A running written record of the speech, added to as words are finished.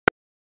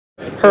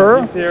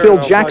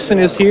Phil Jackson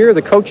is here,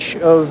 the coach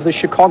of the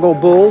Chicago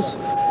Bulls.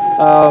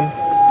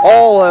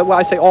 Well,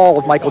 I say all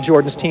of Michael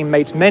Jordan's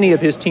teammates, many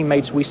of his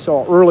teammates we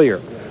saw earlier.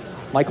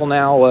 Michael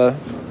now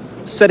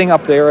setting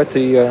up there at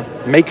the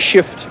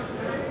makeshift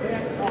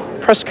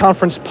press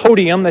conference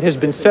podium that has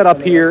been set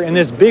up here in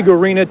this big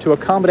arena to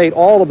accommodate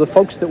all of the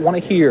folks that want to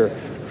hear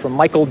from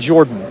Michael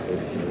Jordan.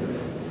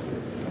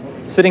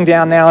 Sitting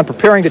down now and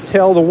preparing to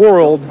tell the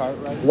world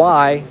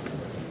why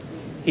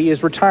he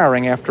is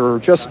retiring after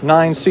just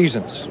 9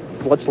 seasons.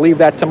 Let's leave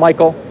that to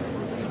Michael.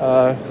 We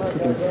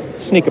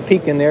can sneak a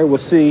peek in there. We'll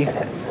see.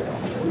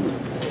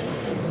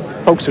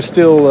 Folks are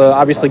still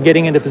obviously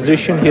getting into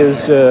position.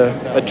 His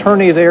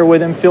attorney there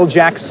with him, Phil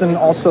Jackson,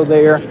 also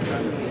there.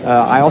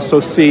 I also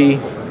see,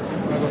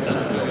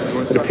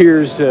 it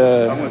appears,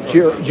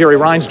 Jerry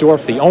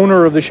Reinsdorf, the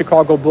owner of the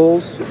Chicago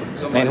Bulls,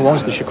 the man who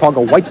owns the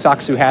Chicago White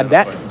Sox, who had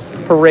that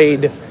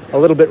parade a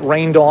little bit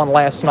rained on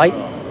last night.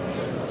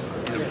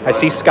 I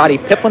see Scottie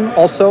Pippen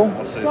also,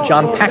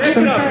 John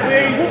Paxson.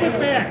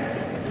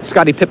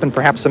 Scottie Pippen,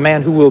 perhaps a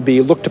man who will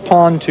be looked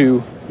upon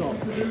to,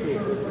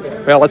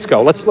 well, let's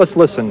go. Let's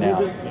listen now.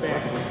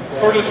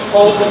 Curtis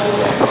Colton,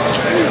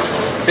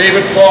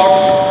 David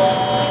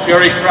Falk,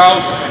 Jerry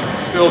Krause,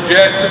 Phil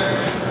Jackson,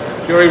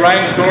 Jerry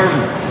Reinsdorf,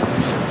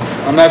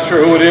 I'm not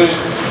sure who it is,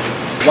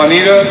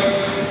 Juanita,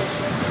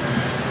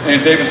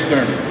 and David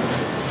Stern.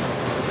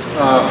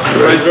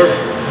 Reinsdorf.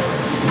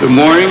 Good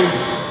morning.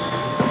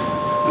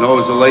 I know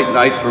it was a late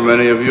night for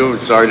many of you.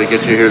 Sorry to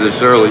get you here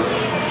this early.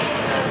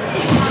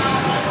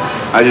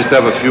 I just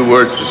have a few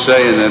words to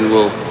say, and then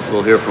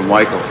we'll hear from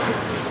Michael.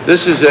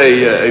 This is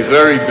a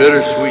very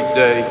bittersweet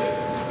day.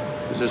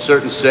 There's a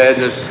certain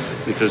sadness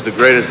because the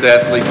greatest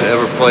athlete to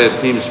ever play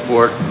a team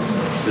sport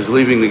is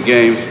leaving the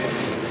game.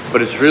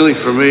 But it's really,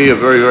 for me, a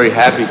very, very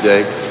happy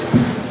day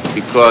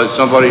because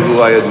somebody who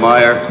I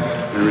admire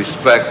and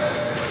respect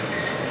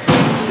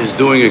is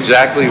doing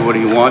exactly what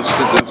he wants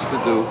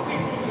to do.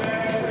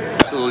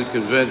 Absolutely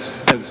convinced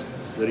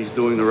that he's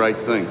doing the right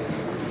thing.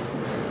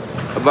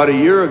 About a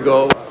year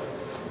ago,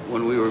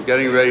 when we were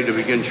getting ready to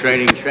begin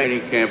training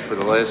camp for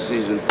the last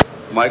season,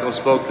 Michael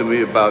spoke to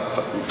me about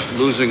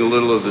losing a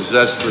little of the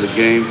zest for the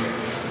game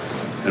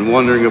and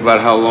wondering about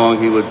how long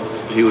he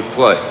would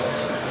play.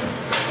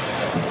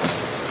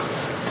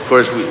 Of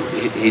course,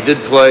 he did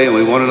play, and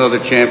we won another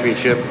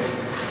championship.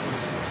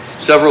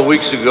 Several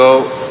weeks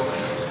ago,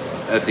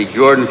 at the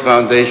Jordan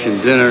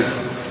Foundation dinner,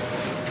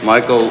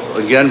 Michael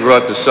again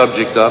brought the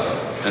subject up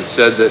and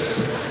said that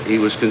he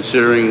was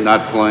considering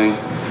not playing.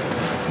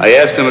 I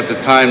asked him at the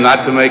time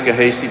not to make a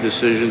hasty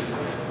decision,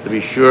 to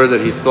be sure that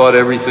he thought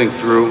everything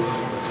through,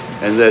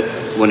 and that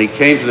when he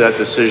came to that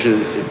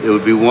decision, it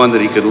would be one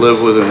that he could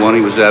live with and one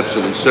he was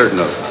absolutely certain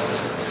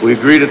of. We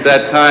agreed at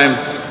that time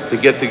to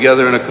get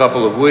together in a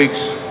couple of weeks.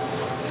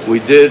 We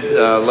did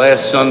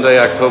last Sunday,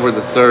 October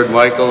the 3rd,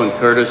 Michael and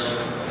Curtis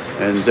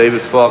and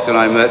David Falk and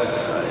I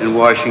met in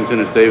Washington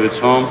at David's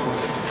home.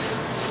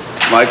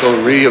 Michael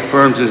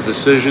reaffirmed his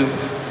decision.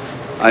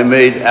 I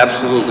made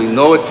absolutely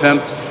no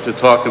attempt to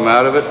talk him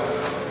out of it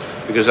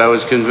because I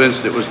was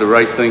convinced it was the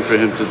right thing for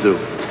him to do.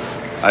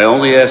 I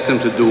only asked him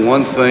to do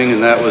one thing,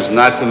 and that was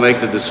not to make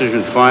the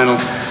decision final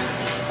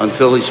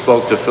until he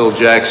spoke to Phil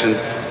Jackson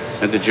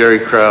and to Jerry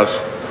Krause,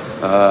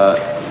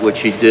 which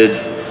he did,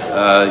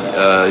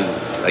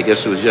 I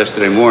guess it was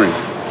yesterday morning.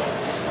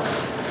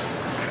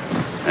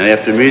 And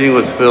after meeting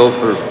with Phil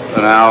for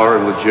an hour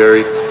and with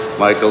Jerry,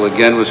 Michael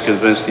again was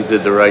convinced he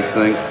did the right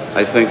thing.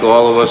 I think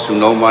all of us who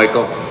know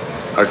Michael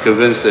are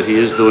convinced that he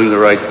is doing the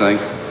right thing.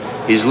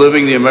 He's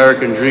living the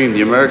American dream.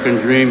 The American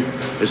dream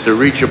is to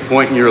reach a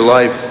point in your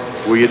life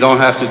where you don't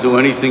have to do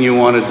anything you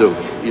want to do,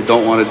 you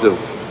don't want to do,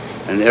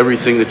 and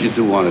everything that you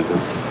do want to do.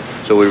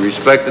 So we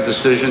respect the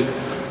decision.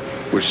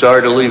 We're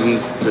sorry to leave him,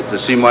 to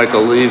see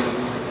Michael leave,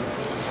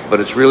 but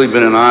it's really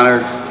been an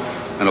honor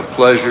and a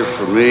pleasure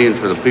for me and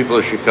for the people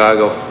of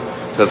Chicago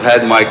to have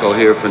had Michael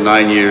here for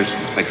 9 years.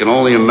 I can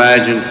only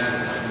imagine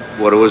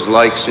what it was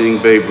like seeing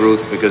Babe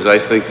Ruth, because I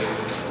think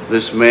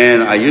this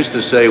man, I used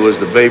to say, was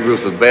the Babe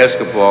Ruth of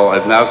basketball.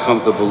 I've now come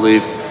to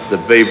believe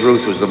that Babe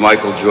Ruth was the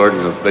Michael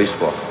Jordan of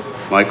baseball.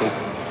 Michael?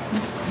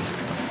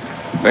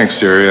 Thanks,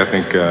 Jerry. I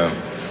think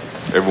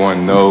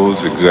everyone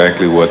knows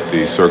exactly what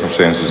the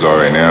circumstances are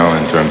right now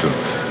in terms of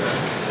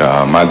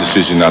my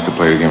decision not to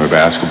play the game of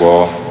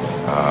basketball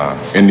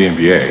in the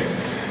NBA.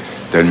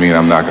 Doesn't mean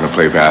I'm not going to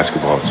play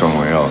basketball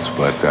somewhere else,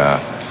 but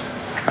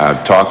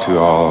I've talked to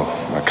all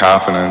my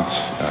confidants,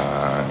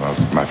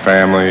 my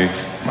family,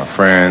 my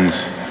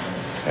friends,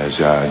 as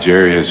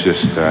Jerry has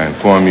just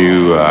informed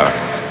you,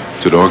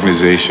 to the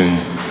organization.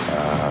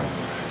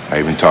 I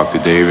even talked to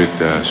David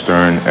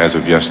Stern as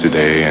of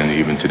yesterday and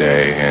even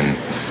today, and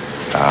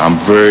I'm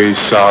very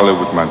solid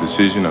with my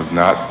decision of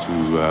not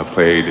to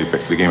play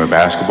the game of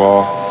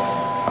basketball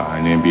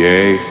in the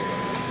NBA.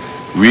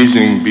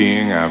 Reasoning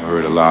being, I've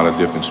heard a lot of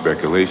different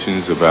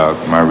speculations about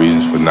my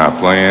reasons for not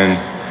playing,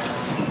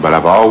 but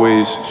I've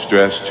always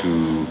stressed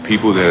to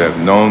people that have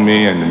known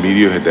me and the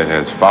media that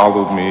has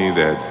followed me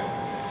that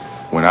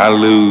when I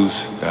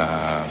lose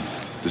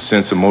the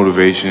sense of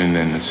motivation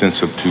and the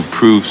sense of to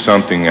prove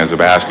something as a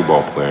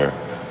basketball player,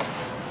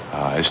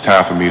 it's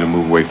time for me to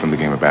move away from the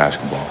game of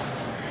basketball.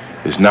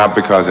 It's not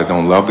because I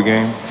don't love the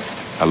game.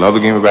 I love the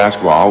game of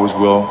basketball, I always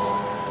will.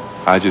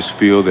 I just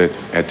feel that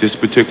at this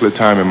particular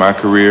time in my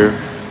career,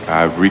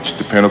 I've reached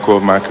the pinnacle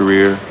of my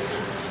career.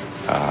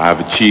 I've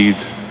achieved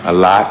a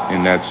lot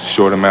in that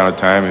short amount of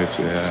time,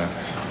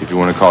 if you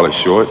want to call it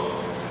short.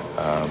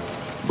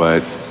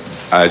 But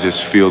I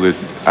just feel that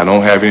I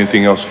don't have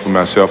anything else for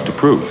myself to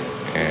prove.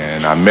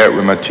 And I met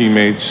with my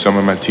teammates, some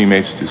of my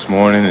teammates this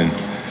morning,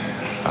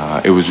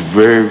 and it was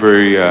very,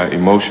 very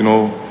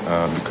emotional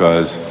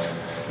because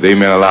they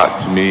meant a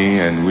lot to me,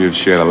 and we have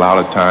shared a lot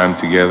of time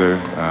together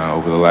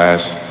over the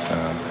last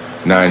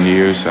 9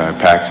 years.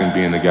 Paxson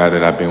being the guy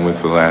that I've been with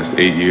for the last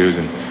 8 years,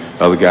 and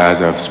other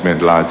guys I've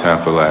spent a lot of time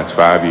for the last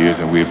 5 years,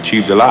 and we've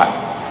achieved a lot.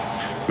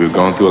 We've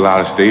gone through a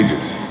lot of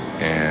stages,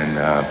 and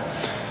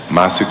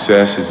my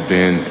success has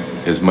been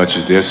as much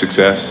as their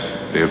success.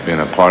 They've been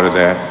a part of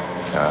that.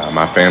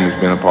 My family's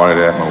been a part of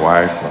that. My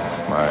wife,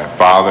 my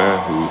father,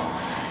 who,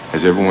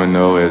 as everyone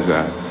knows,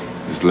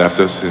 has left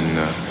us. And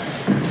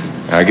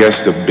I guess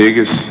the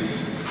biggest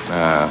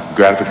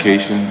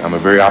gratification, I'm a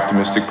very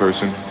optimistic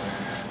person.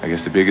 I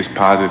guess the biggest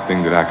positive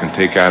thing that I can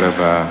take out of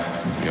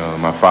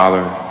my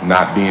father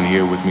not being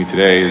here with me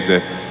today is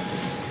that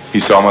he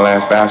saw my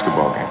last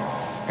basketball game,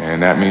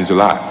 and that means a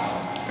lot.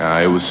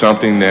 It was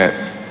something that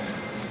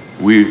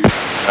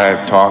I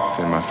have talked,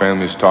 and my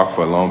family has talked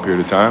for a long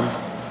period of time.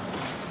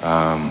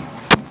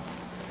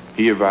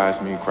 He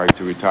advised me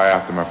to retire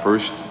after my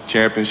first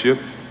championship,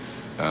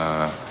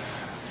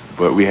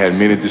 but we had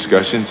many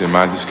discussions, and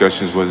my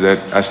discussions was that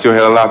I still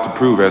had a lot to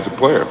prove as a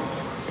player,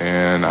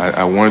 and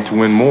I wanted to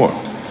win more.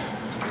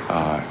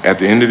 At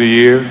the end of the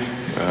year,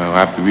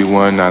 after we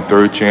won our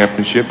third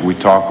championship, we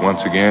talked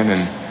once again,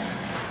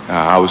 and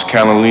I was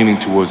kind of leaning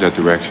towards that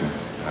direction.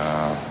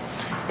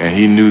 And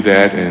he knew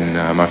that,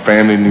 and my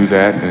family knew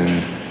that,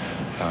 and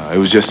it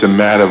was just a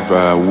matter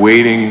of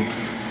waiting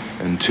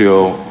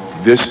until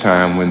this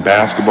time when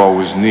basketball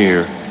was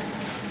near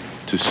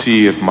to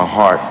see if my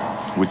heart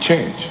would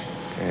change.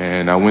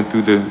 And I went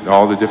through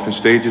all the different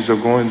stages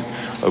of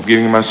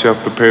getting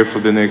myself prepared for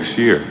the next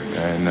year.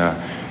 And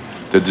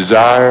the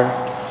desire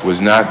was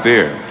not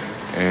there.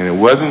 And it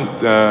wasn't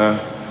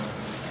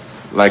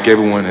like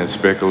everyone had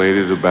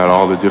speculated about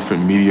all the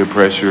different media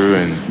pressure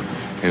and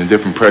the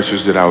different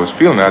pressures that I was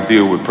feeling. I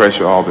deal with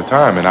pressure all the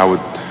time, and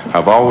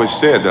I've always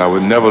said that I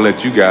would never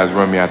let you guys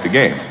run me out the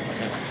game.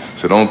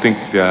 So don't think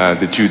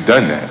that you've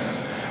done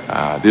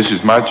that. This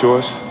is my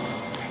choice,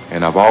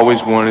 and I've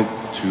always wanted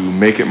to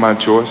make it my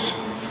choice.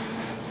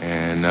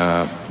 And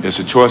it's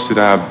a choice that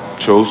I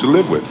chose to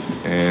live with.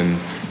 And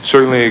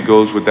certainly it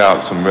goes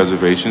without some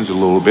reservations a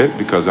little bit,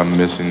 because I'm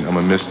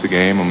gonna miss the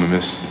game. I'm gonna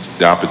miss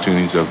the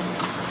opportunities of,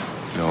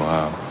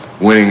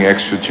 winning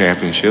extra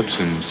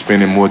championships and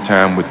spending more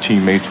time with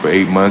teammates for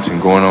 8 months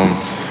and going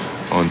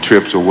on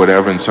trips or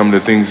whatever, and some of the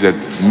things that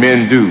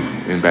men do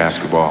in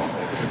basketball.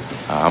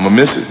 I'm gonna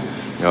miss it.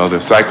 The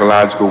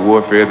psychological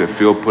warfare that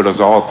Phil put us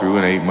all through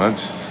in 8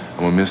 months,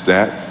 I'm gonna miss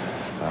that.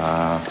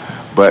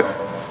 But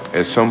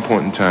at some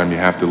point in time, you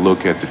have to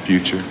look at the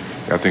future.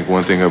 I think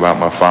one thing about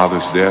my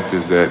father's death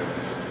is that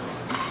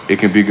it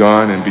can be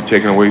gone and be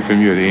taken away from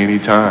you at any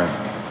time.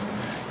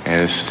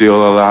 And there's still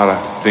a lot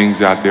of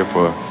things out there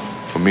for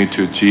me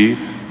to achieve.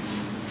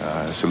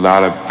 There's a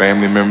lot of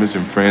family members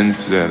and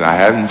friends that I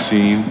haven't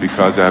seen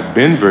because I've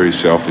been very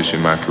selfish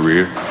in my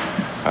career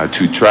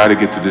to try to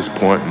get to this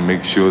point and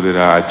make sure that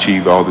I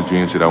achieve all the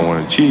dreams that I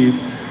want to achieve.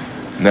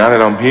 Now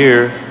that I'm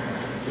here,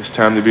 it's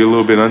time to be a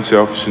little bit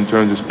unselfish in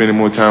terms of spending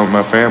more time with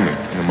my family,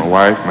 my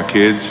wife, my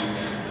kids,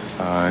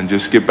 and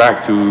just get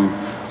back to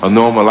a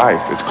normal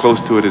life, as close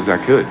to it as I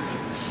could.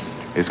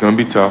 It's going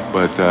to be tough,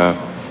 but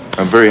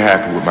I'm very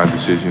happy with my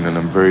decision, and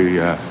I'm very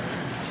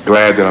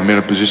glad that I'm in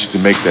a position to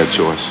make that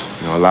choice.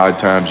 A lot of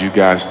times you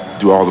guys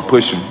do all the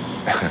pushing,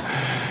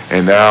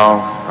 and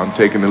now I'm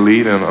taking the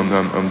lead, and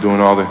I'm doing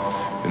all the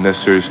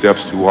necessary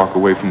steps to walk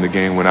away from the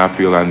game when I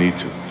feel I need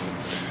to.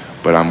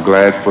 But I'm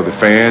glad for the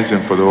fans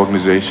and for the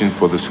organization,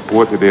 for the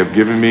support that they have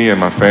given me and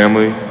my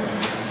family,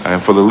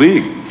 and for the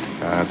league.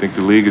 I think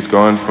the league has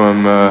gone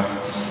from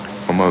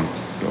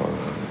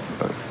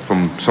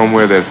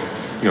somewhere that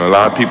a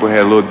lot of people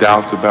had little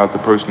doubts about the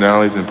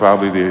personalities and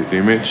probably the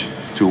image,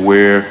 to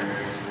where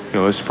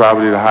it's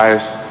probably the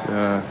highest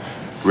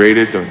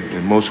rated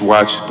and most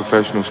watched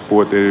professional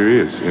sport that there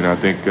is. And I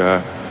think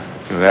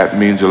that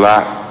means a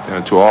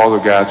lot to all the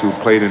guys who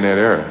played in that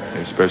era,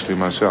 especially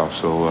myself.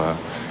 So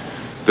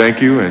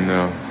thank you, and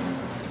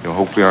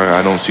hopefully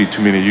I don't see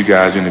too many of you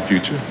guys in the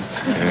future.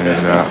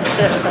 And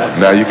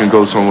now you can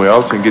go somewhere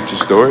else and get your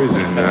stories.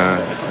 And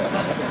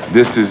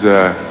this is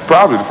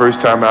probably the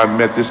first time I've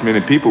met this many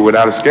people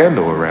without a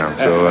scandal around.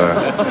 So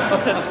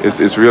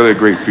it's really a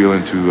great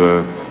feeling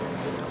to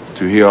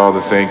hear all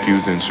the thank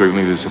yous, and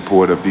certainly the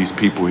support of these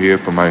people here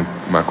from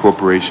my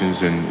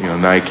corporations and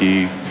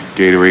Nike,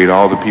 Gatorade,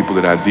 all the people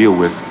that I deal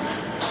with.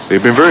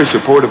 They've been very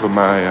supportive of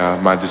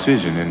my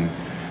decision,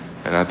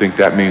 And I think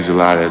that means a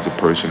lot as a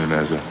person and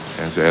as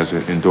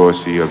an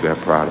endorsee of that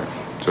product.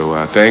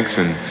 So thanks,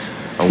 and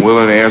I'm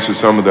willing to answer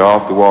some of the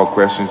off-the-wall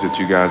questions that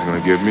you guys are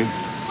going to give me.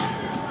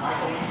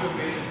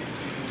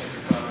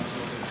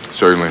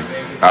 Certainly.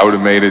 I would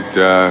have made it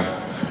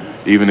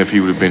even if he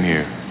would have been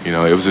here. You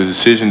know, it was a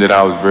decision that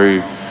I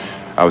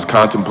was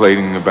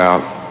contemplating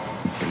about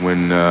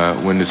when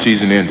the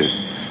season ended.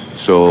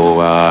 So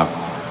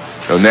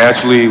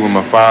naturally, when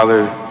my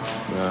father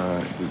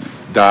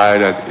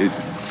died, it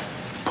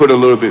put a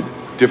little bit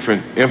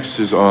different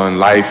emphasis on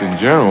life in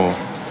general,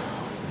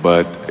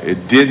 but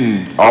it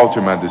didn't alter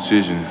my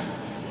decision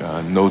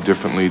no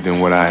differently than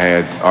what I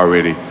had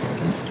already,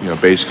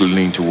 basically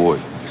leaned toward.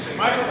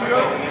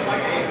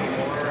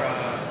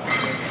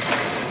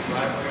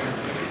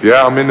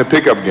 Yeah, I'm in the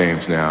pickup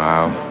games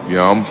now.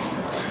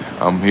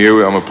 I'm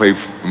here. I'm gonna play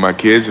for my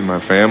kids and my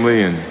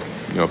family, and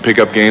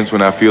pickup games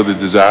when I feel the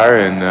desire.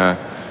 And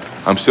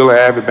I'm still an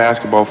avid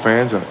basketball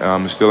fan.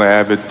 I'm still an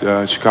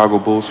avid Chicago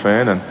Bulls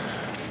fan, and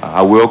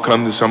I will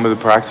come to some of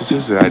the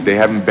practices. They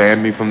haven't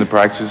banned me from the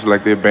practices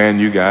like they banned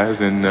you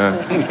guys, and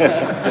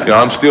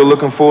I'm still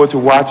looking forward to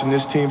watching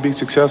this team be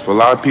successful. A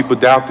lot of people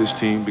doubt this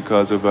team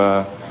because of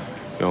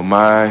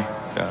my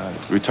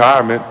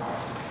retirement.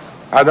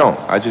 I don't.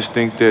 I just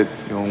think that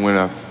when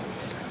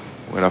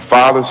a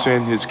father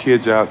sends his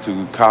kids out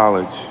to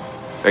college,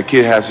 that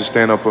kid has to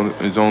stand up on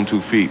his own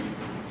 2 feet.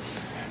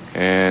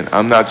 And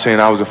I'm not saying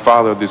I was a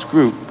father of this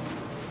group,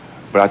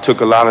 but I took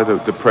a lot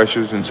of the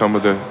pressures and some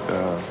of the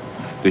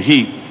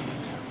heat.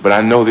 But I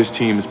know this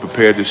team is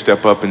prepared to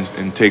step up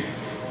and take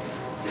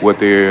what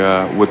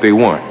they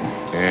want.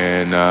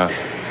 And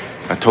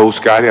I told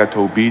Scotty, I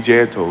told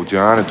BJ, I told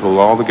John, I told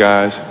all the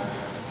guys,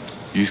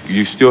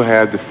 you still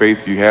have the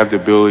faith, you have the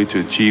ability to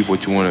achieve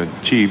what you want to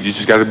achieve. You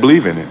just got to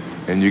believe in it.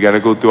 And you got to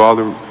go through all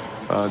the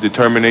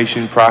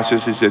determination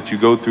processes that you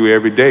go through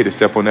every day to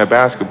step on that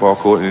basketball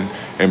court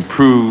and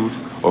prove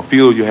or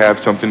feel you have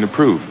something to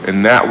prove.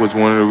 And that was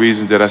one of the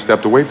reasons that I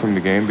stepped away from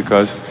the game,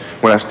 because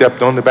when I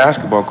stepped on the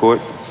basketball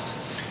court,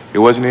 it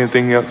wasn't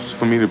anything else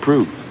for me to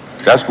prove.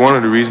 That's one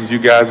of the reasons you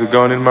guys are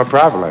going into my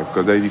private life,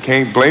 because you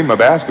can't blame my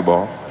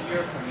basketball.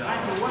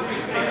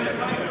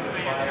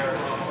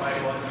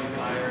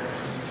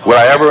 Will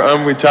I ever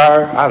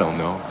unretire? I don't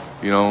know.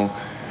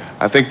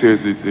 I think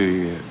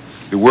the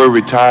word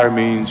retire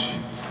means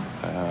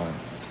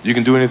you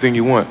can do anything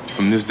you want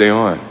from this day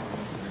on.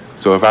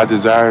 So if I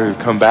desire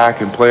to come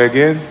back and play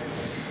again,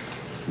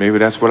 maybe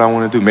that's what I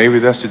want to do. Maybe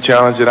that's the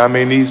challenge that I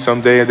may need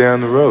someday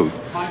down the road.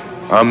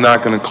 I'm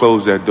not going to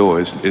close that door.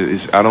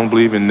 I don't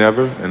believe in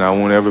never, and I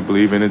won't ever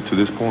believe in it to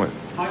this point.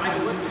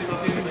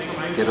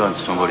 Get on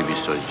somebody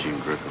besides Gene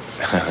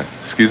Griffin.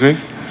 Excuse me?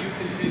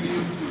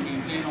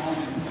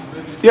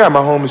 Yeah,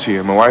 my home is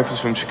here. My wife is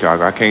from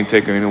Chicago. I can't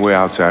take her anywhere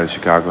outside of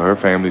Chicago. Her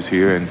family's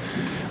here, and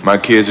my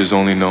kids has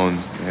only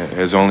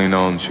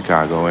known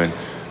Chicago, and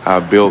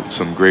I've built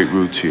some great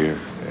roots here,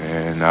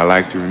 and I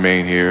like to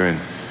remain here. And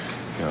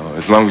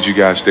as long as you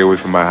guys stay away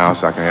from my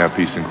house, I can have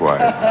peace and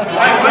quiet.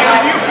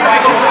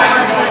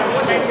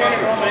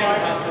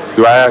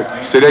 Do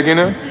I say that again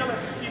now?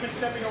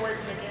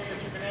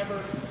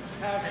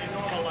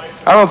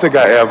 I don't think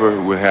I ever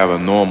would have a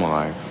normal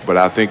life, but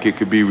I think it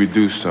could be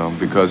reduced some,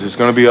 because there's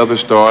going to be other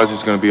stars,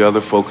 there's going to be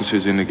other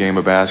focuses in the game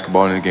of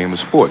basketball and in the game of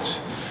sports.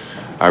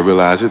 I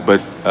realize it,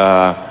 but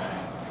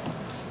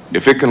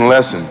if it can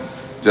lessen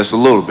just a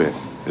little bit,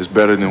 it's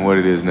better than what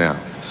it is now.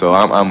 So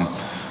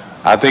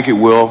I think it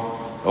will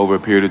over a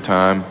period of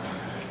time.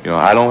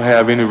 I don't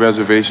have any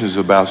reservations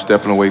about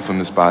stepping away from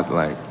the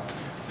spotlight.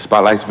 The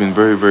spotlight's been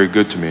very, very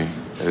good to me.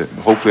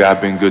 Hopefully I've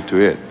been good to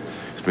it.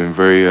 It's been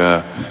very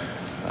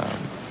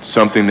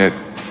something that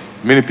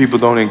many people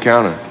don't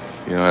encounter,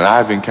 and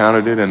I've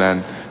encountered it,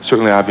 and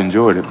certainly I've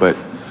enjoyed it. But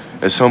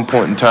at some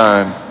point in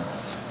time,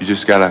 you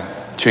just gotta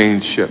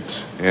change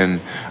ships. And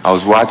I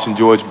was watching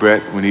George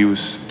Brett when he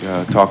was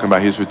talking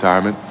about his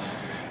retirement,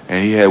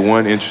 and he had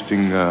one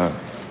interesting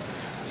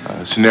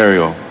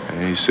scenario,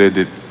 and he said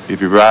that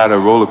if you ride a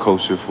roller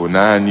coaster for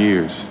 9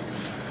 years,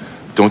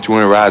 don't you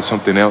want to ride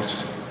something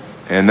else?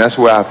 And that's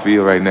where I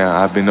feel right now.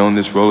 I've been on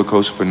this roller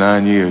coaster for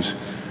 9 years.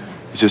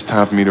 It's just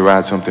time for me to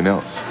ride something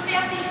else.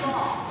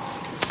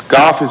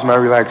 Golf is my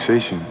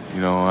relaxation,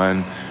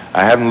 and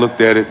I haven't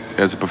looked at it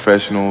as a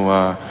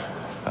professional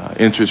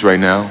interest right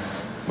now.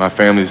 My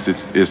family is the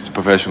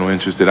professional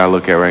interest that I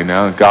look at right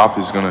now, and golf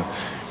is going to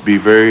be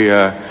very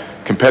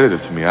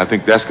competitive to me. I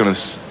think that's going to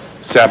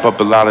sap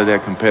up a lot of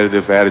that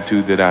competitive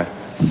attitude that I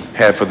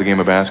had for the game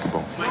of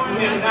basketball.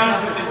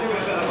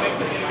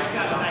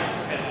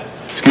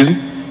 Excuse me?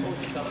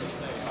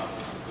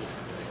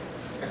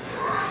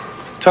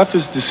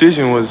 Toughest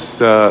decision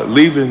was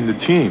leaving the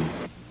team.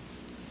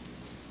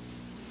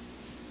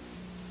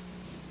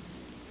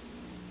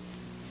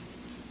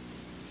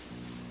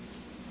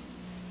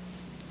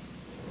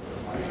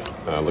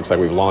 Looks like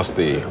we've lost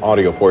the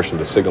audio portion of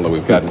the signal that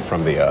we've gotten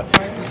from the...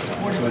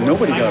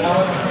 Nobody got it.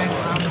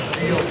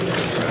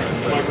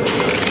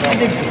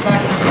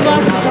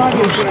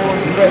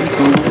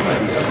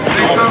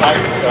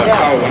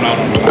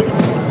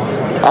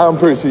 I'm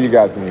pretty sure you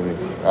guys can hear me.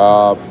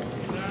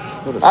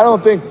 I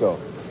don't think so.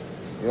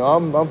 You know,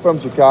 I'm from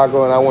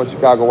Chicago, and I want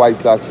Chicago White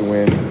Sox to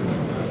win.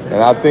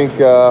 And I think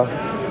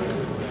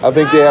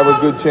they have a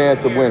good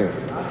chance of winning.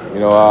 You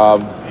know,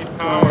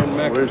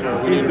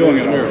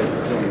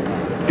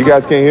 you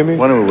guys can't hear me?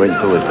 Why don't we wait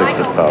until they fix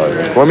the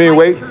power? Want me to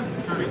wait?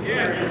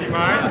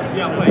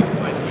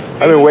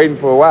 I've been waiting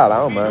for a while. I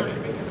don't mind.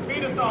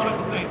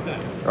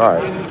 All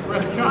right.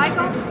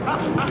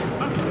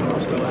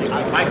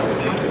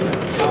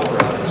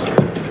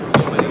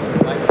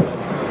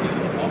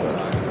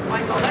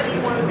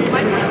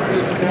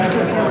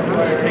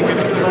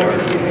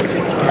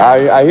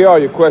 I hear all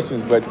your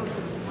questions, but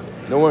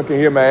no one can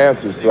hear my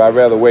answers, so I'd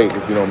rather wait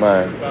if you don't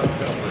mind. Dad,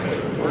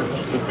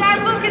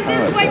 look at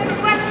this way for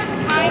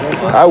questions,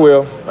 Mike. I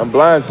will. I'm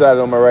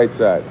blindsided on my right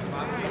side.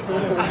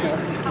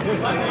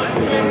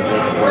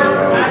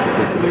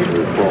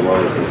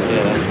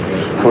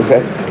 What's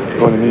that?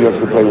 Going to New York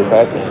to play with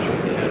Patrick?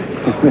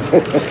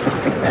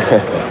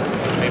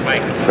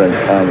 Frank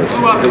Thomas.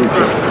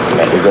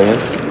 Is that him?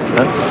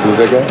 Huh? Who's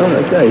that guy? Oh,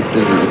 that guy.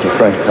 It's a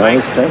Frank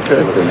Thomas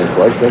contract, and his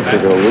wife thinks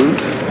they're going to lose.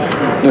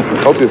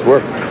 Hope this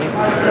works.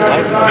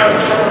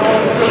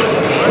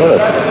 What?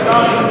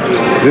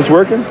 Is this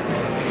working?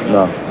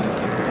 No.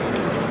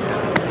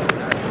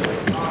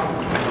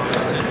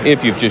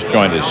 If you've just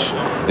joined us,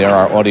 there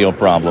are audio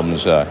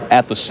problems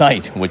at the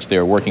site, which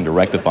they're working to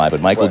rectify.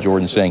 But Michael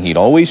Jordan saying he'd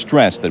always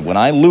stress that when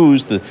I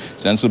lose the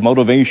sense of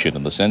motivation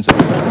and the sense of...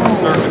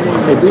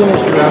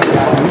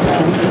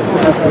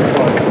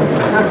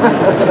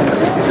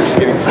 Just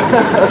kidding.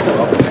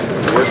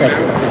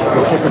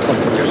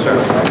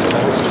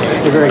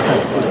 You're very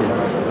kind.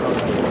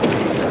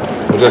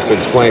 Well, just to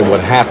explain what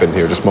happened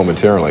here just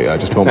momentarily,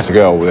 just moments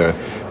ago,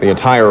 the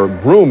entire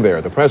room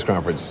there, the press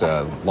conference,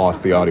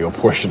 lost the audio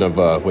portion of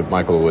what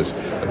Michael was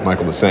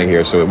saying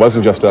here. So it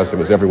wasn't just us; it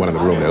was everyone in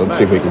the room there. Let's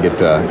see if we can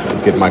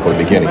get Michael to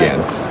begin again.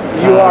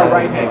 You are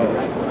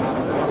right-handed.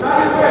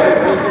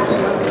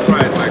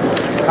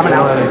 Coming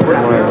out.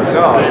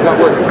 No, it's not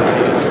working.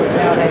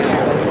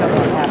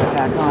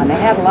 Back on. They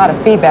had a lot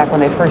of feedback when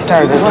they first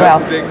started as well.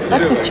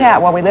 Let's just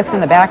chat while we listen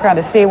in the background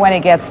to see when he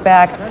gets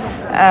back.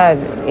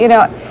 You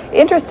know,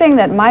 interesting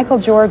that Michael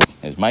Jordan...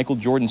 As Michael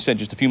Jordan said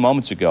just a few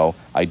moments ago,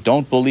 I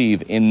don't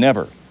believe in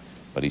never.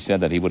 But he said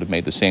that he would have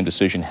made the same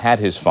decision had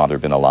his father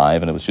been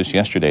alive, and it was just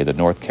yesterday that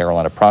North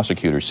Carolina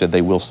prosecutors said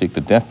they will seek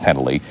the death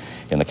penalty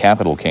in the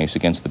capital case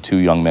against the two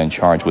young men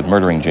charged with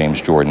murdering James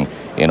Jordan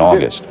in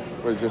August.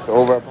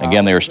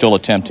 Again, they are still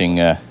attempting...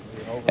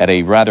 at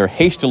a rather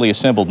hastily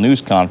assembled news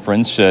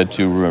conference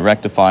to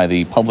rectify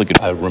the public...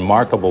 A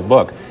remarkable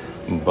book,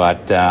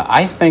 but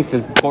I think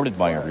that... Reported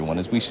by everyone.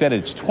 As we said,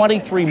 it's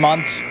 23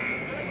 months.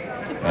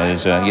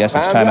 As yes,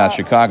 it's Time Out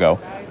Chicago.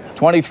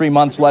 23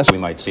 months less. We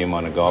might see him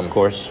on a golf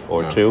course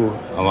or two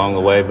along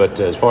the way, but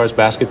as far as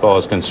basketball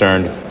is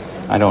concerned,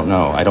 I don't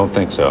know. I don't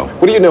think so.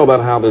 What do you know about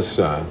how this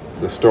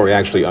story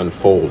actually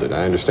unfolded?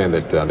 I understand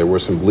that there were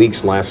some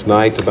leaks last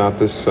night about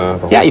this.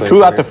 Yeah, he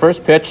threw out the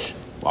first pitch.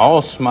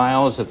 All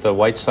smiles at the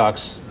White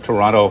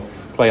Sox-Toronto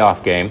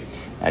playoff game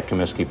at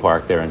Comiskey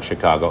Park there in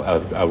Chicago,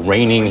 a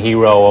reigning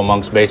hero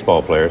amongst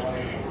baseball players.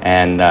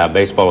 And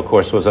baseball, of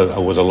course, was a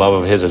love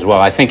of his as well.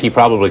 I think he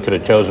probably could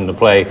have chosen to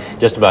play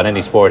just about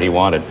any sport he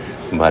wanted,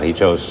 but he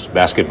chose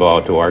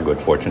basketball to our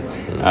good fortune.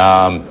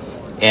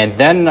 And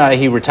then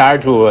he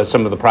retired to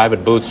some of the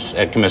private booths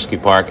at Comiskey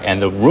Park,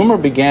 and the rumor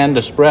began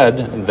to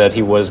spread that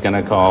he was going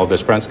to call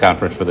this press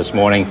conference for this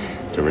morning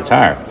to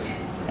retire.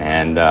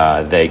 And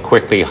they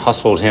quickly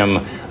hustled him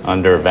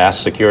under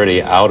vast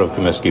security out of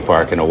Comiskey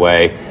Park and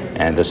away,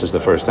 and this is the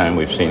first time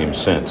we've seen him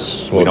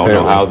since. Well, we don't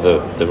know how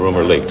the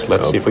rumor leaked.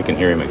 Let's see if we can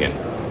hear him again.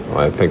 Well,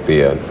 I think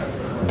the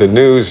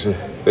news,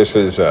 this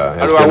has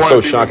been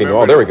so shocking to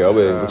all. There we go.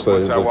 It looks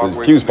like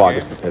the fuse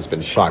box has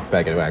been shocked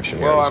back into action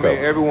here. Well, I mean,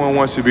 everyone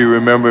wants to be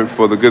remembered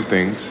for the good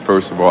things,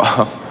 first of all.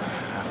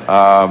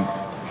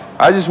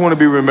 I just want to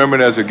be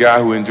remembered as a guy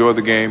who enjoyed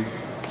the game,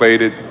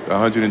 played it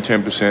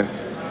 110%.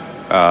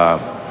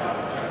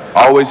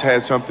 Always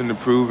had something to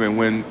prove, and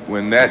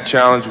when that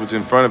challenge was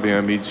in front of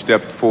him, he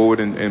stepped forward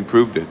and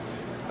proved it.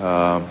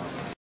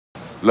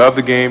 Loved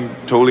the game,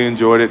 totally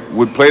enjoyed it.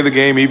 Would play the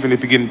game even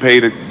if he didn't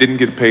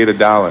get paid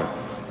 $1.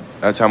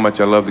 That's how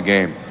much I love the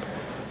game.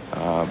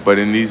 But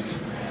in these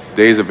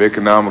days of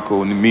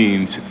economical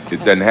means, it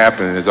doesn't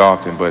happen as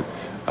often. But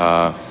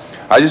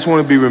I just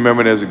want to be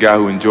remembered as a guy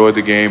who enjoyed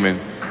the game and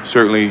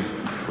certainly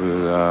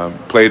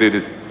played it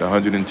at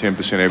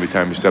 110% every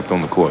time he stepped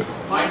on the court.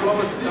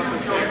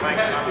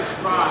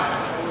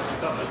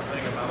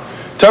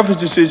 Toughest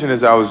decision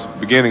as I was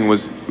beginning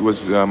was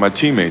my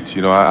teammates.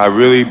 You know, I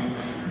really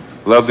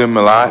loved them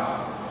a lot.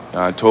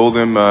 I told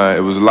them it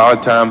was a lot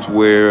of times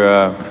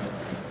where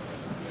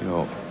you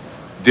know,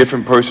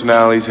 different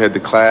personalities had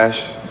to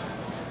clash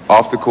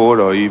off the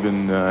court or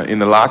even in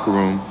the locker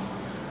room.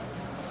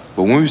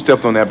 But when we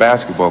stepped on that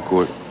basketball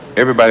court,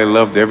 everybody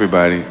loved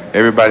everybody.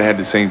 Everybody had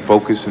the same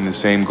focus and the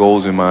same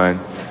goals in mind.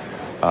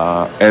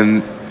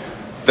 And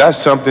that's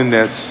something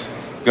that's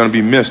going to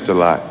be missed a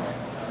lot.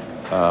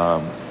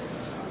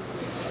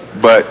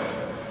 But,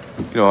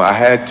 you know, I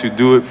had to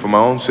do it for my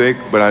own sake,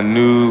 but I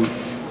knew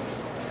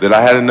that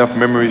I had enough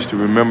memories to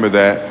remember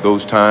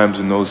those times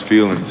and those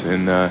feelings.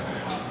 And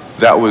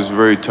that was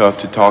very tough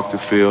to talk to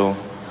Phil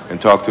and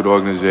talk to the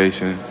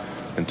organization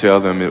and tell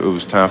them it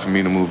was time for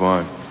me to move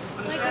on.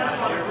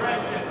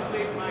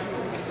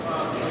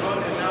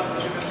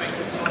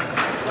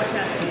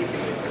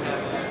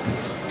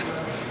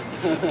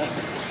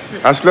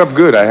 I slept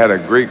good. I had a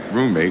great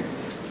roommate.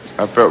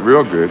 I felt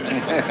real good.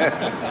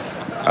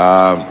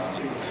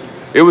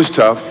 It was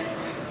tough,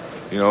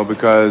 you know,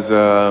 because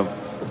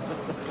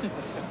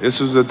this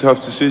was a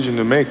tough decision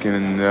to make,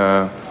 and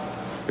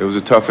it was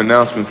a tough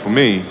announcement for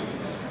me.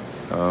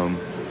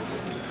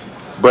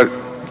 But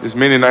there's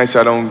many nights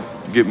I don't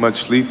get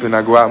much sleep, and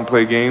I go out and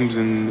play games,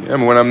 and I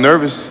mean, when I'm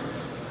nervous,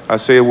 I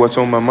say what's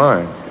on my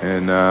mind,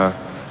 and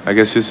I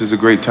guess this is a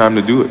great time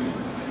to do it.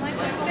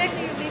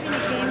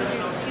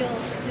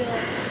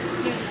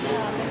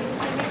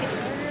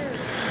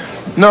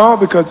 No,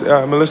 because,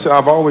 Melissa,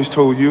 I've always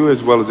told you,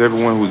 as well as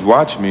everyone who's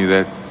watched me,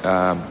 that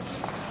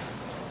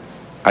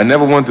I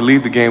never wanted to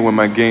leave the game when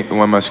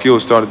my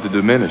skills started to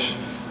diminish.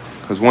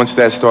 Because once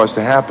that starts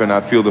to happen, I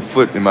feel the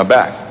foot in my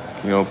back.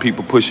 You know,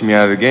 people pushing me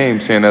out of the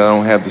game, saying that I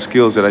don't have the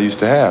skills that I used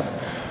to have.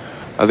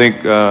 I think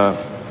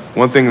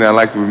one thing that I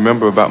like to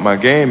remember about my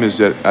game is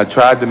that I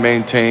tried to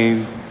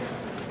maintain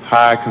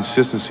high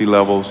consistency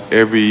levels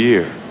every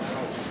year.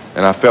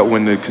 And I felt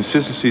when the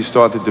consistency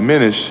started to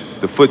diminish,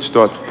 the foot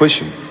started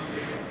pushing.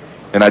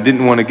 And I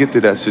didn't want to get to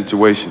that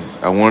situation.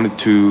 I wanted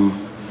to,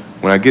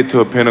 when I get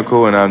to a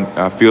pinnacle and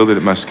I feel that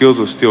my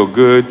skills are still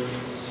good,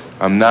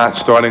 I'm not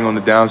starting on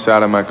the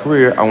downside of my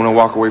career, I want to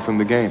walk away from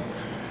the game.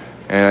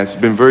 And it's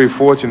been very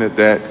fortunate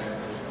that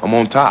I'm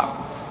on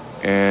top.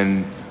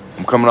 And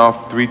I'm coming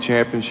off 3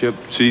 championship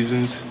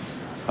seasons,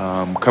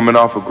 coming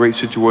off a great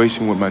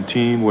situation with my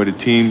team where the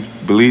team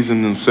believes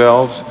in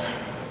themselves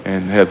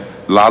and a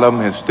lot of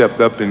them have stepped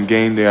up and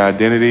gained their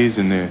identities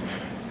and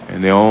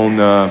their own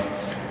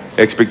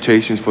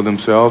expectations for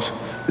themselves.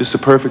 This is the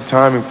perfect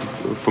time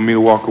for me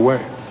to walk away.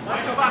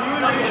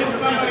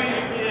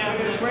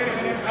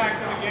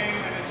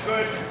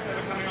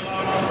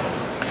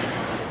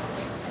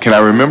 Can I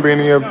remember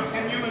any of it?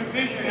 Can you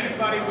envision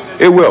anybody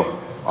with it? It will,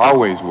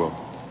 always will.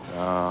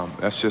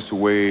 That's just the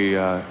way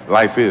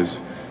life is.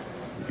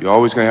 You're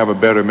always going to have a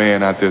better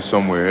man out there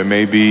somewhere. It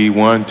may be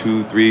 1,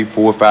 2, 3,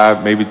 4,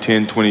 5, maybe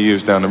 10, 20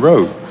 years down the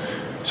road.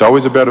 It's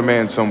always a better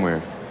man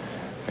somewhere.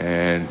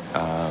 And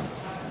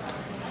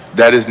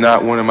that is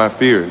not one of my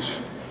fears,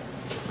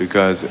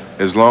 because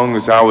as long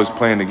as I was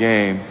playing the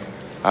game,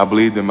 I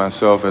believed in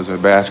myself as a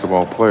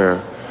basketball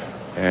player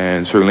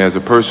and certainly as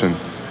a person.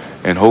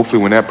 And hopefully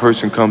when that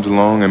person comes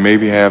along and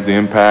maybe have the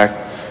impact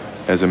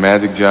as a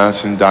Magic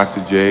Johnson,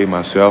 Dr. J,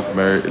 myself,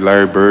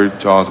 Larry Bird,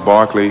 Charles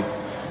Barkley, you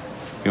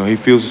know, he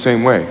feels the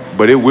same way.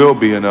 But it will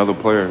be another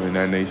player in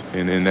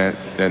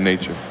that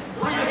nature.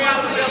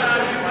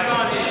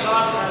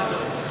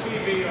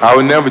 I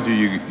would never do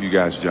you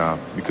guys' job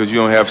because you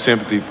don't have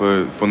sympathy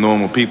for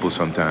normal people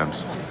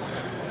sometimes.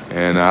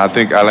 And I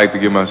think I like to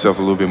give myself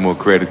a little bit more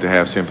credit to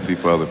have sympathy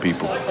for other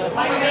people.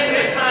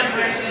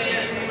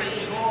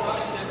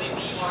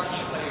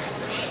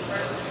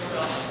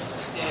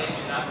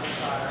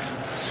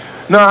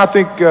 No, I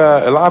think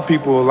a lot of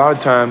people, a lot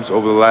of times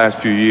over the last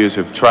few years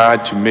have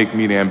tried to make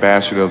me the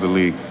ambassador of the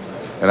league.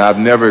 And I've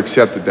never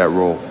accepted that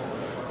role.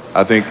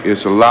 I think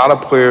it's a lot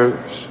of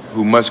players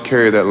who must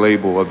carry that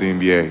label of the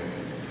NBA.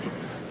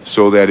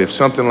 So that if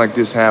something like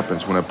this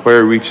happens, when a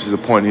player reaches a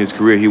point in his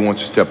career he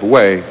wants to step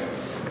away,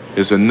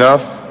 there's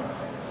enough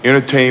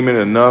entertainment,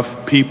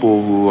 enough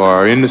people who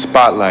are in the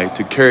spotlight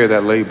to carry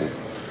that label.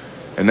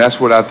 And that's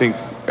where I think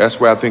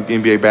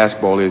NBA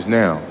basketball is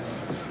now.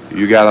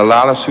 You got a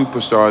lot of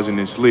superstars in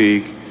this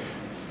league,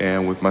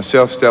 and with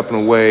myself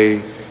stepping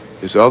away,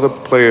 there's other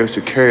players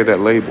to carry that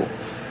label.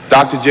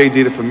 Dr. J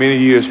did it for many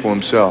years for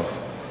himself.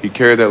 He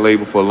carried that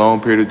label for a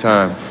long period of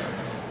time.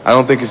 I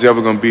don't think it's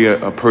ever going to be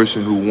a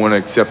person who want to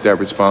accept that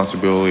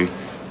responsibility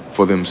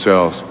for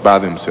themselves, by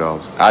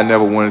themselves. I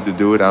never wanted to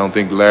do it. I don't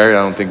think Larry,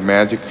 I don't think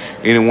Magic,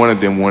 any one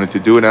of them wanted to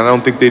do it, and I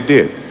don't think they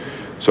did.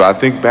 So I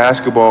think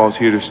basketball is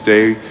here to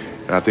stay,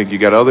 and I think you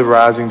got other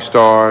rising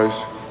stars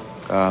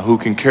who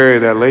can carry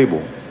that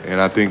label. And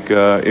I think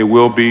it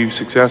will be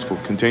successful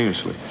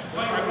continuously.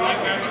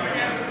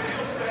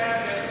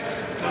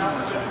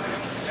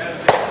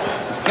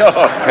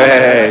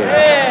 Hey.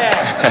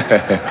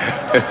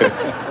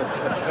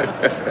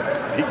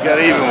 He got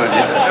even with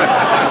you.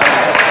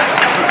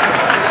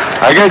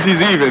 I guess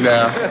he's even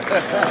now.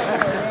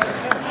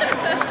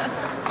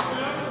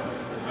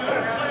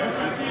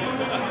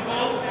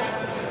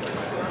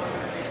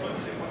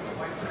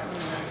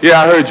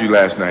 Yeah, I heard you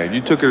last night.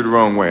 You took it the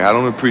wrong way. I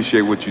don't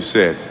appreciate what you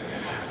said.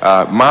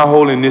 My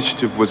whole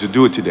initiative was to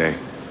do it today,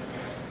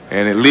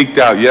 and it leaked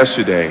out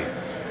yesterday.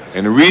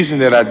 And the reason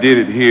that I did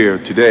it here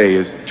today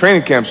is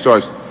training camp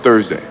starts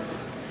Thursday.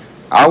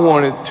 I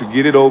wanted to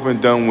get it over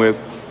and done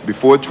with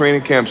before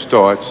training camp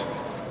starts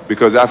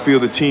because I feel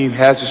the team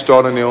has to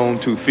start on their own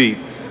 2 feet,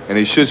 and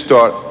they should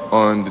start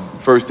on the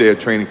first day of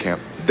training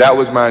camp. That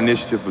was my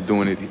initiative for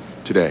doing it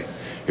today.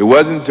 It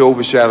wasn't to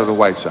overshadow the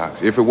White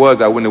Sox. If it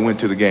was, I wouldn't have went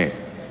to the game.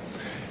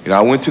 You know,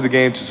 I went to the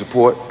game to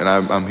support, and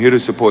I'm here to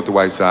support the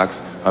White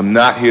Sox. I'm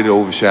not here to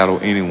overshadow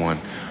anyone.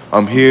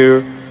 I'm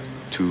here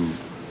to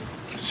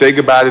say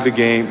goodbye to the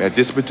game at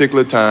this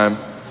particular time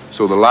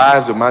so the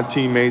lives of my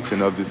teammates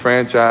and of the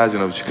franchise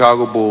and of the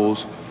Chicago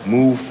Bulls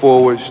move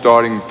forward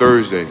starting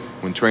Thursday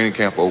when training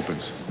camp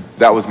opens.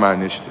 That was my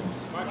initiative.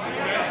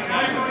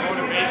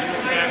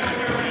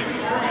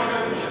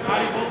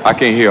 I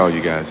can't hear all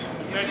you guys.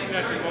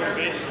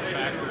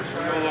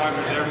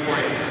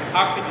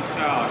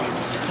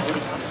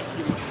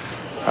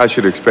 I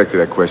should have expected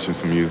that question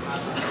from you.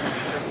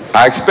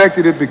 I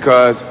expected it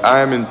because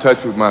I am in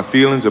touch with my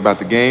feelings about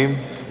the game,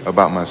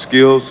 about my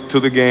skills to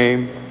the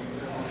game.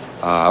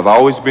 I've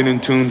always been in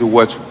tune to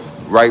what's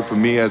right for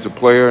me as a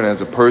player and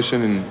as a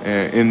person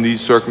in these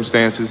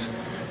circumstances.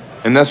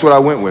 And that's what I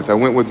went with. I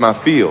went with my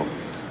feel,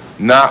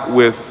 not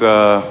with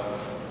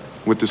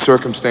the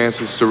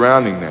circumstances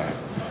surrounding that.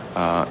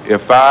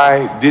 If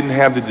I didn't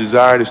have the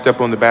desire to step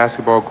on the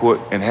basketball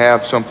court and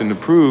have something to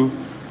prove,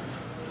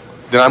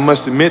 then I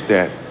must admit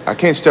that. I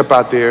can't step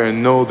out there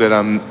and know that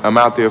I'm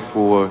out there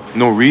for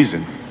no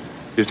reason.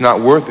 It's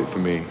not worth it for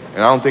me, and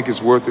I don't think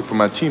it's worth it for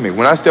my teammate.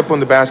 When I step on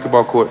the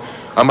basketball court,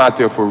 I'm out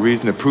there for a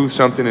reason, to prove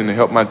something and to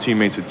help my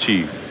teammates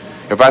achieve.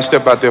 If I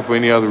step out there for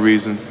any other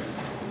reason,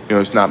 you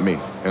know, it's not me,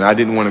 and I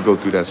didn't want to go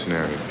through that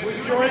scenario.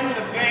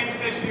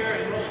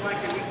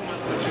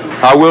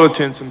 I will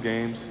attend some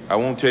games. I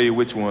won't tell you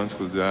which ones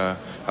because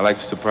I like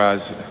to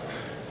surprise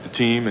the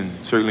team and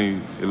certainly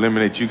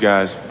eliminate you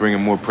guys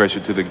bringing more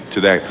pressure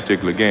to that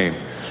particular game.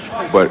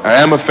 But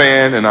I am a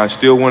fan, and I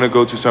still want to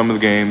go to some of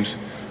the games.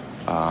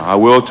 I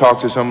will talk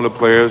to some of the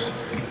players.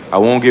 I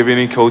won't give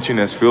any coaching.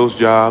 That's Phil's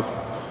job.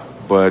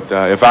 But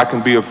if I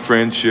can be a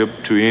friendship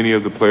to any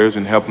of the players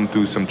and help them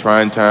through some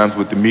trying times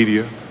with the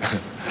media,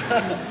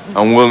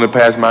 I'm willing to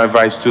pass my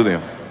advice to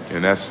them,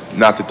 and that's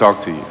not to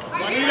talk to you.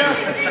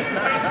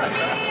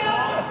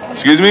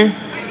 Excuse me?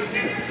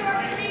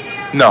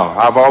 No,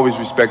 I've always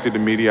respected the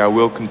media. I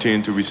will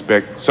continue to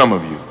respect some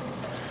of you.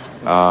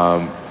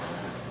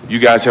 You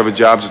guys have a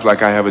job just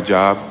like I have a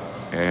job,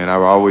 and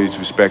I've always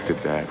respected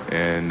that.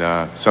 And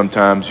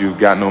sometimes you've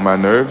gotten on my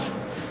nerves,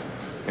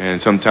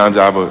 and sometimes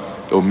I've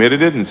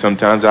omitted it, and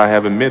sometimes I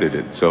have admitted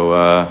it. So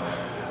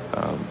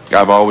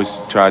I've always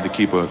tried to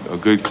keep a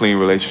good, clean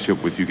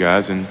relationship with you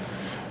guys, and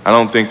I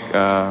don't think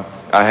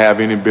I have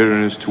any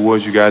bitterness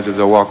towards you guys as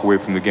I walk away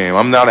from the game.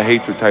 I'm not a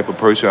hatred type of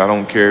person. I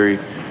don't carry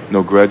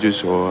no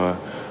grudges or,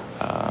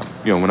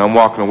 you know, when I'm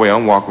walking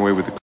away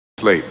with a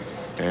slate.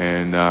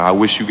 And I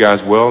wish you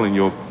guys well in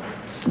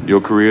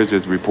your careers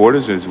as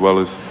reporters, as well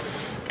as,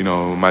 you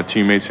know, my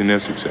teammates in their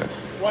success.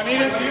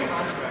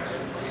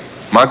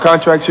 My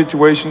contract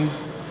situation,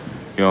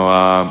 you know,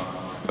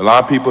 a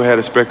lot of people had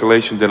a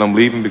speculation that I'm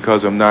leaving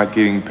because I'm not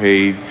getting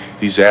paid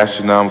these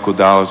astronomical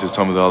dollars that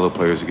some of the other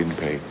players are getting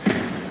paid.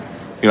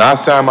 You know, I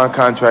signed my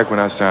contract when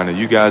I signed it.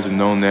 You guys have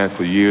known that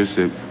for years,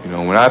 that, you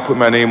know, when I put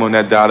my name on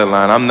that dotted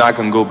line, I'm not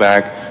going to go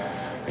back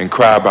and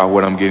cry about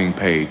what I'm getting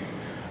paid.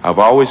 I've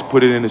always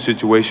put it in a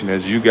situation,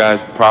 as you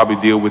guys probably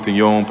deal with in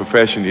your own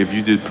profession, if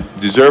you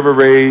deserve a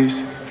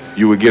raise,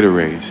 you would get a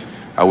raise.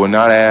 I will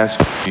not ask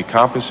for any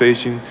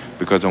compensation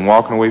because I'm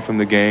walking away from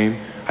the game.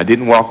 I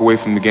didn't walk away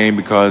from the game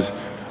because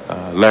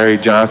Larry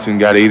Johnson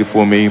got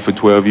 $84 million for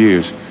 12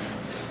 years.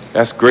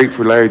 That's great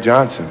for Larry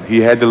Johnson.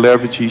 He had the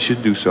leverage, he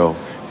should do so.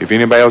 If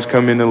anybody else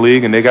come in the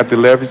league and they got the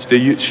leverage,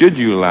 they should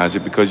utilize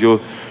it, because your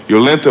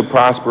length of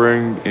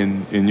prospering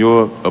in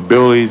your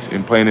abilities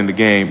in playing in the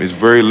game is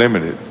very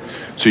limited.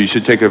 So you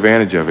should take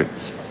advantage of it.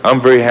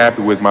 I'm very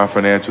happy with my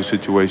financial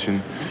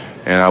situation,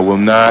 and I will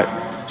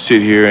not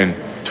sit here and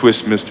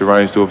twist Mr.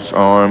 Reinsdorf's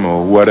arm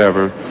or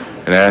whatever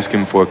and ask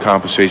him for a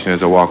compensation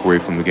as I walk away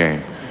from the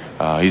game.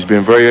 He's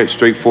been very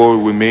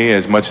straightforward with me,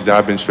 as much as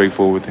I've been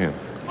straightforward with him.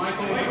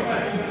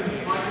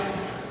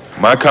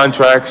 My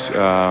contracts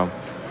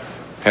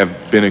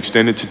have been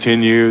extended to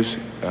 10 years,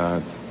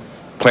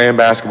 playing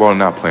basketball and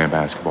not playing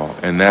basketball.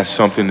 And that's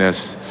something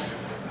that's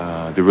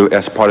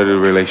part of the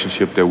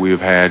relationship that we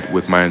have had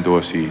with my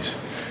endorsees.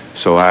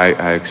 So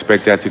I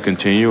expect that to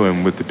continue,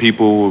 and with the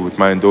people, with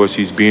my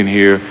endorsees being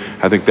here,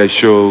 I think that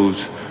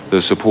shows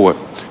the support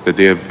that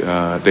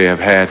they have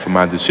had for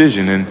my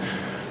decision, and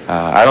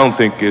I don't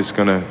think it's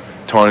going to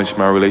tarnish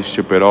my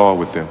relationship at all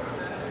with them.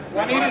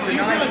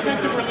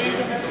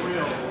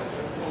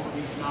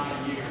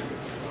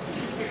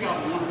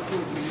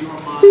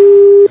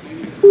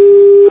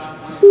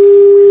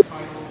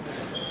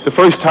 The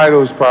first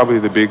title is probably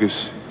the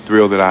biggest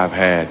thrill that I've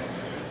had,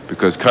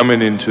 because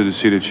coming into the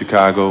city of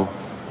Chicago,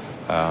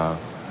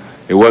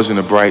 it wasn't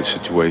a bright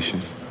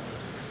situation,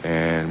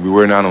 and we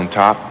were not on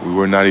top. We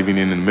were not even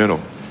in the middle.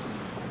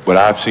 But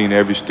I've seen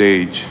every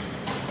stage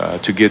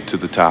to get to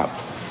the top,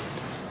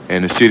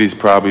 and the city's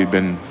probably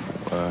been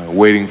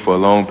waiting for a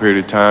long period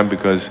of time,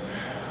 because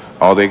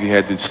all they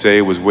had to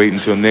say was wait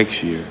until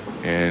next year.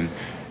 And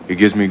it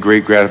gives me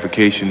great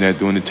gratification that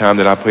during the time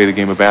that I played the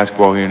game of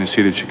basketball here in the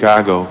city of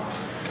Chicago,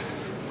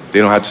 they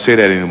don't have to say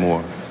that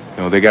anymore.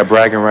 You know, they got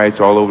bragging rights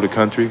all over the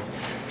country.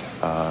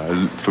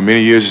 For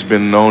many years, it's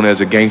been known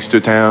as a gangster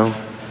town.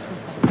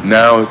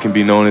 Now it can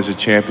be known as a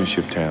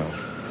championship town.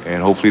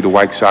 And hopefully the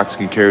White Sox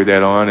can carry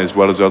that on as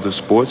well as other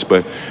sports.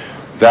 But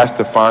that's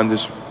the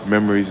fondest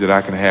memories that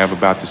I can have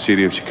about the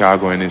city of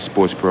Chicago and its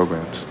sports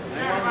programs.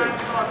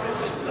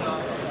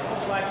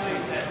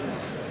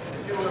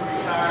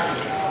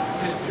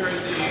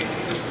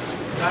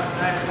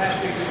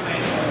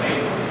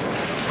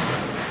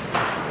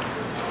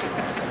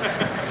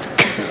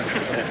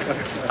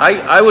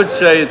 I would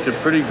say it's a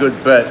pretty good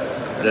bet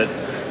that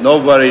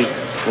nobody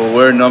will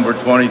wear number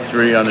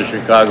 23 on the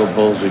Chicago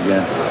Bulls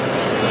again.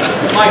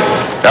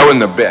 That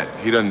wasn't a bet.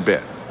 He doesn't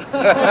bet.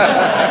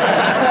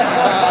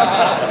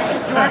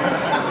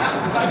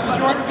 Mr.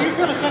 Jordan, do you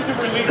feel a sense of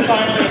relief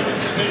finally at this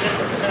decision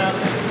from the South?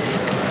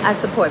 I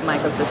support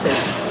Michael's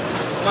decision.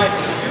 Mike,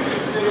 did you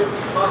consider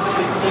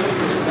possibly taking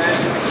this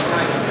Magic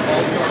time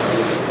All-Star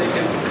team was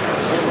taken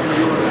over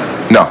your?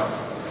 No.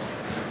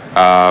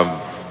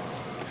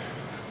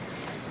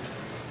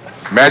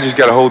 Magic's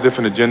got a whole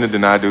different agenda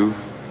than I do.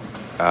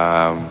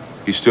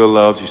 He still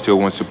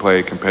wants to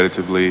play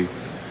competitively.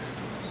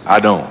 I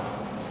don't.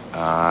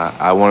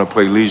 I want to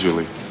play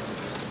leisurely,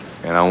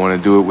 and I want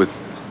to do it with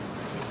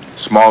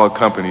smaller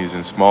companies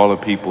and smaller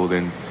people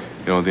than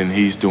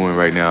he's doing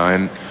right now.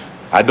 And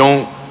I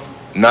don't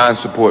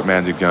non-support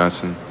Magic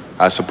Johnson.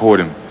 I support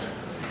him.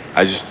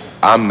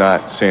 I'm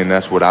not saying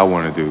that's what I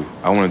want to do.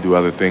 I want to do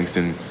other things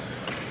than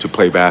to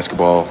play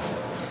basketball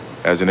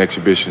as an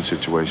exhibition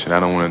situation. I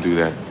don't want to do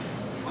that.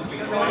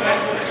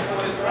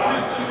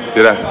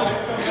 Did I?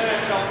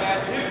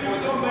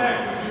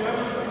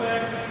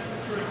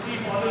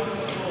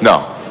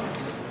 No.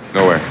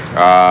 Nowhere.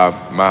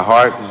 My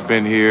heart has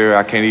been here.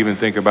 I can't even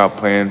think about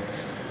playing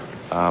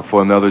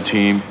for another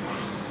team.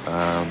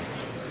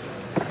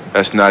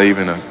 That's not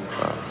even a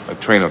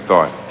train of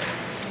thought.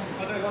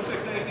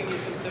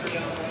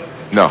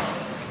 No.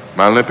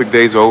 My Olympic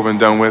days are over and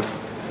done with.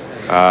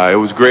 It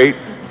was great.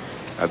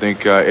 I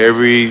think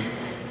every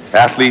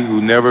athlete who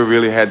never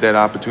really had that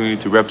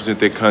opportunity to represent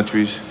their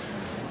countries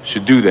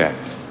should do that.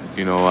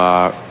 You know,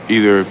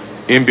 either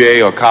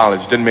NBA or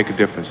college, doesn't make a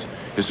difference.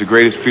 It's the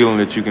greatest feeling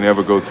that you can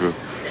ever go through.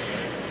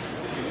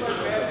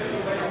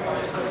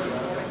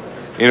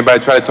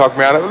 Anybody try to talk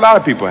me out of it? A lot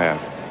of people have.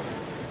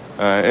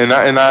 And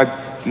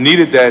I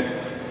needed that,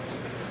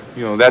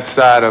 that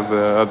side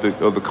of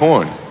the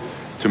coin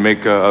to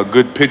make a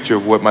good picture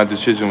of what my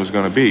decision was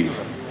going to be.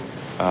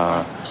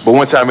 But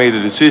once I made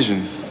the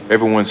decision,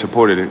 everyone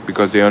supported it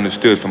because they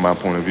understood from my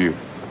point of view.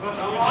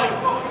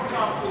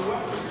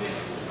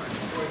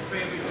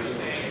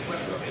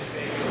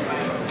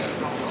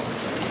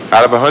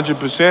 Out of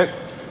 100%,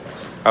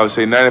 I would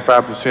say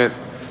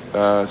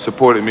 95%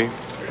 supported me.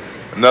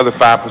 Another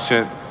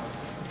 5%,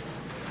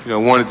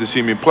 wanted to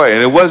see me play.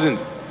 And it wasn't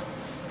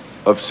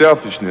of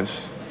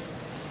selfishness.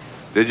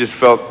 They just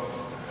felt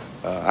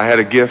I had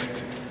a gift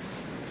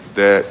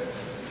that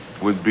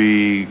would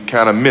be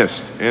kind of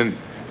missed. And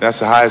that's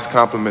the highest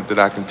compliment that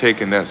I can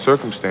take in that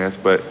circumstance.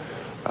 But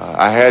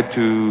I had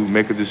to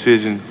make a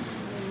decision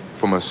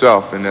for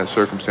myself in that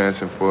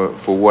circumstance and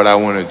for what I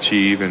want to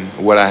achieve and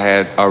what I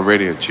had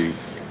already achieved.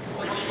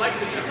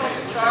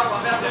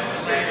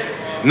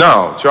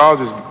 No,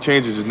 Charles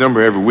changes his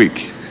number every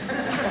week.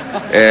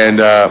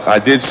 And I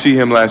did see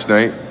him last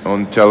night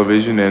on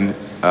television, and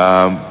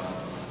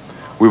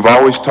we've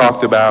always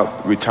talked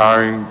about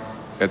retiring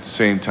at the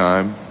same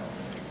time.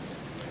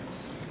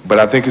 But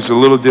I think it's a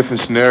little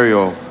different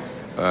scenario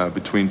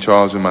between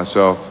Charles and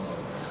myself,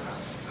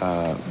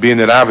 being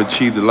that I've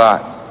achieved a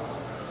lot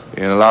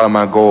in a lot of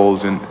my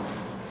goals, and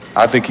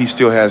I think he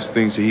still has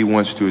things that he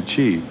wants to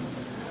achieve.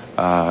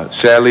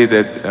 Sadly,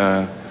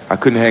 that I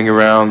couldn't hang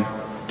around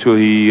till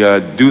he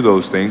do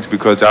those things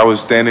because I was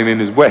standing in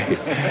his way.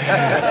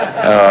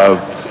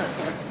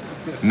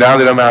 Now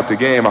that I'm out the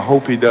game, I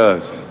hope he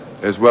does,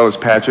 as well as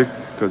Patrick,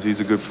 because he's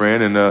a good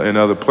friend, and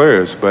other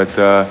players. But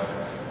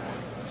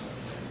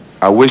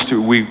I wish that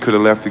we could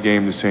have left the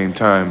game the same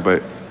time,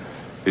 but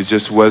it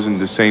just wasn't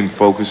the same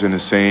focus and the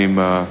same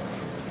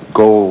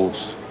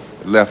goals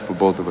left for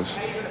both of us.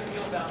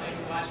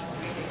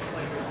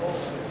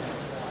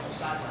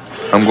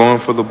 I'm going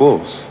for the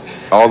Bulls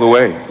all the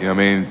way. I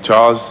mean,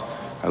 Charles,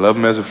 I love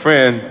him as a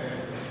friend,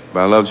 but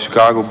I love the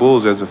Chicago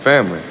Bulls as a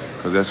family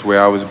because that's where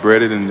I was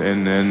bred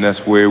and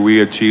that's where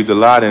we achieved a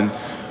lot, and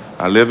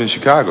I live in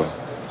Chicago.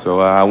 So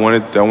I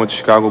want the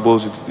Chicago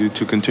Bulls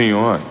to continue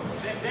on.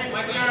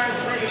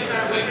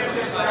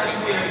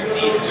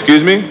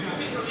 Excuse me?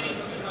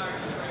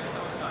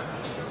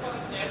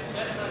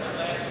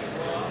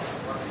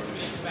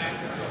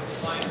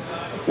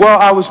 Well,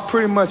 I was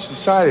pretty much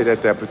decided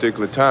at that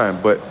particular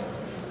time, but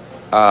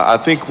I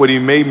think what he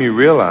made me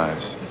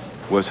realize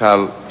was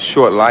how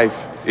short life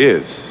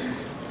is.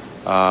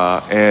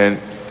 And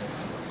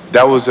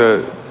that was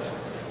an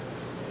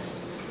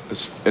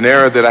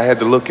era that I had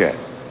to look at,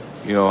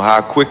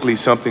 how quickly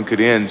something could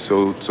end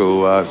so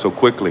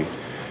quickly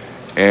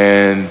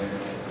and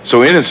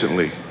so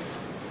innocently.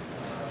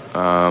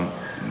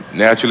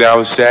 naturally, I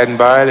was saddened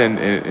by it, and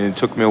it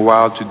took me a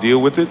while to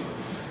deal with it.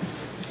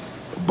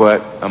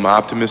 But I'm an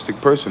optimistic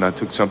person. I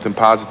took something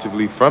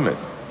positively from it.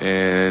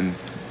 And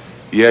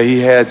yeah, he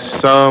had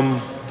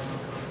some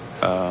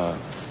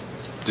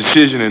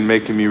decision in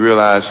making me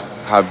realize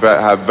how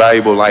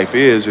valuable life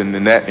is, and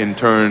then that in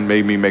turn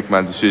made me make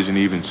my decision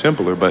even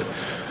simpler. But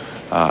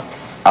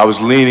I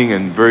was leaning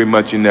and very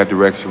much in that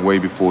direction way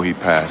before he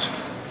passed.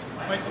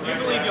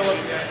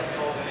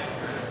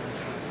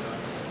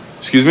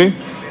 Excuse me?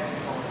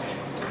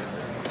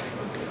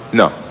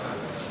 No.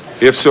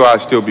 If so,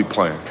 I'd still be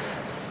playing.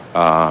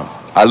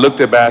 I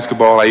looked at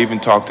basketball. I even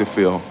talked to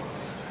Phil.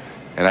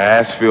 And I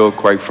asked Phil,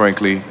 quite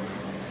frankly,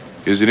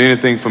 is it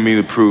anything for me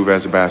to prove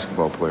as a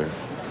basketball player?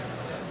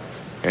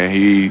 And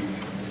he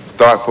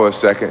thought for a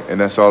second, and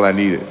that's all I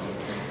needed.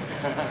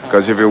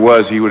 Because if it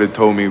was, he would have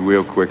told me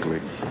real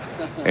quickly.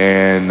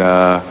 And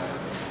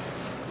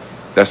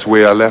that's the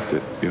way I left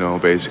it, you know,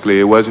 basically.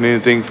 It wasn't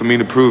anything for me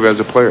to prove as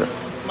a player.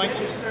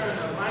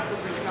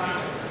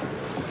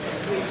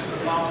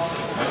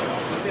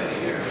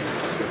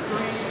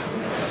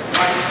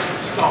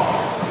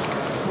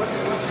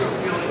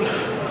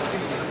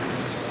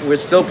 We're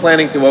still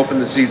planning to open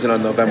the season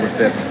on November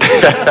 5th.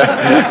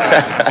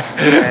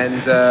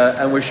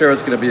 and we're sure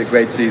it's going to be a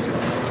great season.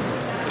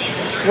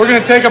 We're going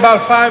to take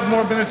about 5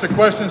 more minutes of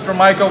questions from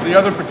Michael. The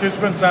other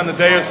participants on the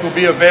dais will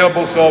be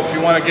available, so if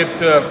you want to get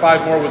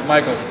 5 more with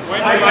Michael.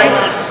 When you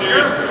heard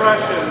your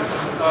impressions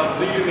of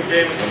leading the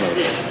game with the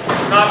team,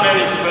 not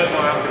many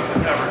professional athletes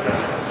have ever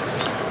done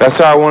that. That's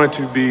how I wanted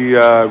to be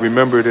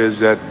remembered, is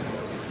that,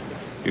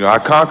 you know, I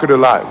conquered a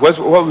lot. What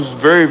was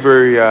very,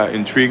 very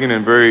intriguing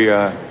and very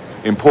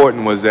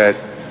important was that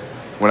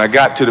when I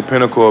got to the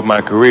pinnacle of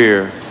my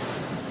career,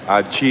 I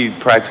achieved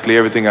practically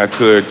everything I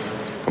could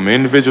from an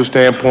individual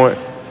standpoint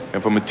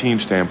and from a team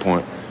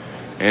standpoint.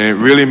 And it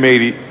really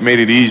made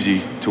it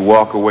easy to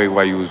walk away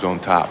while you was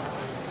on top.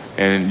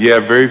 And yeah,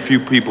 very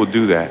few people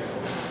do that.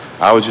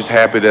 I was just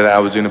happy that I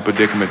was in a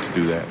predicament to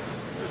do that.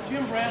 Was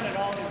Jim Brown at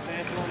all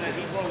influential on that?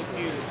 He wrote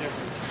to you the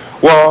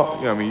difference. Well,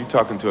 you know, I mean, you're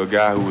talking to a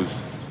guy who was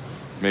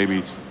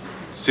maybe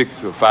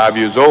 6 or 5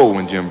 years old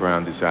when Jim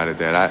Brown decided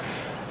that.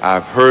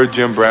 I've heard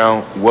Jim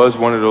Brown was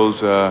one of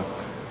those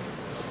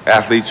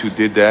athletes who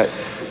did that,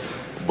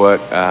 but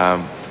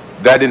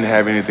that didn't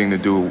have anything to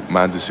do with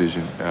my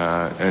decision,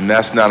 and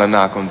that's not a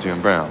knock on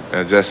Jim Brown.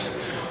 That's,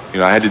 you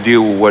know, I had to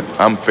deal with what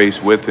I'm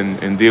faced with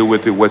and deal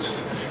with it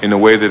what's in the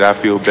way that I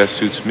feel best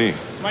suits me.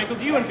 Michael,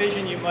 do you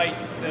envision you might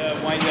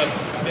wind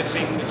up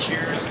missing the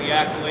cheers, the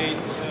accolades?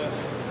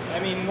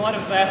 I mean, a lot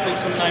of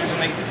athletes sometimes,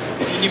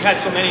 and you've had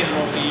so many of them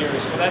over the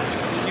years,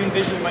 do you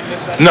envision you might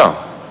miss that? No,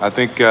 I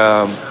think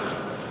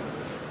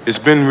it's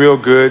been real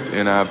good,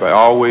 and I've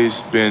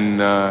always been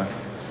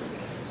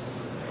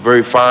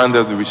very fond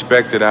of the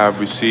respect that I've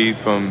received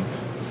from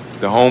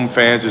the home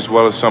fans as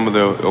well as some of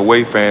the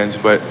away fans.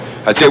 But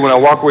I'd say when I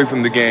walk away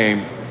from the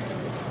game,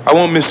 I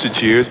won't miss the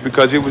cheers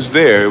because it was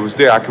there. It was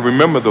there. I can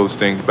remember those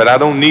things, but I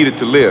don't need it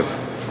to live.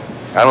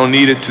 I don't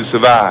need it to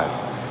survive.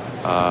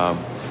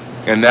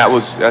 And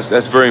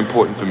that's very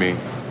important for me.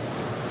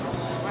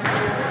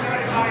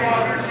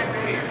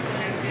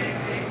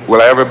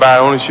 Will I ever buy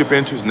ownership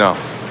interest? No.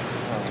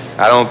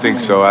 I don't think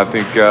so. I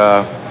think...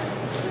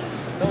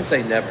 Don't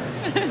say never.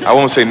 I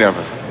won't say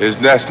never.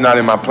 That's not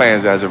in my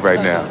plans as of right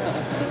now.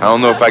 I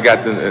don't know if I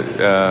got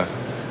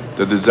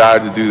the desire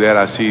to do that.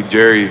 I see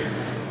Jerry,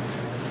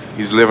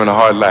 he's living a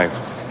hard life.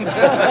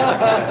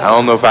 I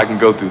don't know if I can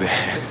go through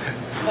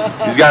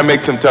that. He's got to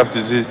make some tough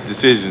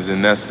decisions,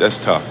 and that's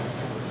tough.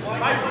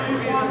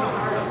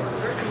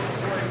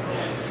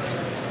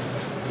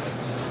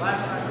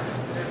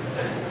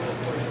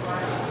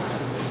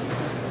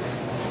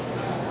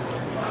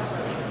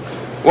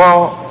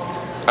 Well,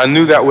 I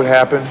knew that would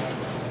happen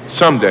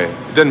someday.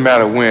 It doesn't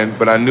matter when,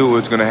 but I knew it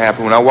was going to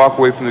happen. When I walk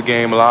away from the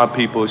game, a lot of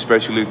people,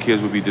 especially the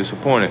kids, would be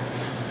disappointed.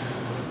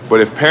 But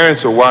if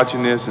parents are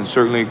watching this and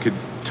certainly could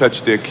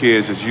touch their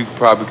kids, as you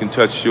probably can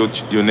touch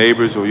your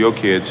neighbors or your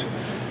kids,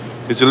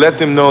 is to let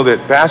them know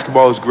that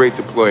basketball is great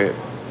to play it.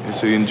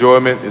 It's an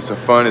enjoyment, it's a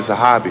fun, it's a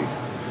hobby.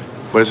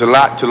 But it's a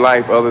lot to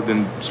life other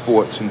than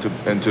sports and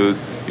to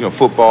you know,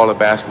 football or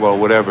basketball or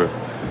whatever.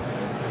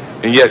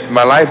 And yet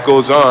my life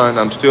goes on.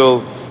 I'm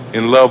still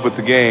in love with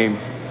the game.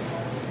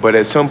 But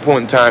at some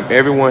point in time,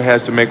 everyone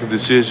has to make a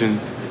decision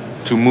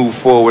to move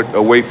forward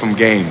away from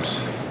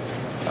games.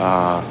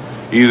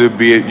 Either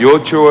be it your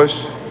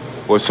choice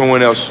or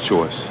someone else's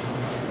choice.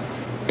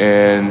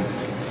 And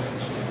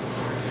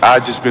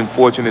I've just been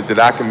fortunate that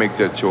I can make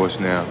that choice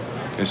now,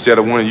 instead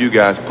of one of you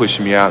guys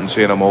pushing me out and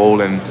saying I'm old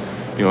and,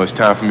 you know, it's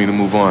time for me to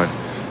move on.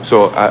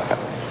 So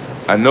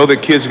I know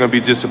that kids are going to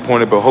be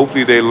disappointed, but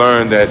hopefully they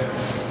learn that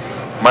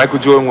Michael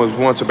Jordan was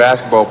once a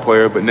basketball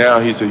player, but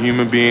now he's a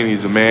human being,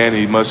 he's a man,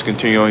 he must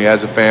continue on, he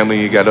has a family,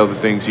 he got other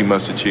things he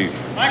must achieve.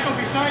 Michael,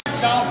 besides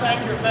golf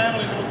and your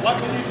family, what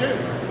can you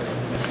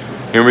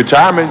do? In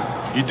retirement,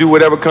 you do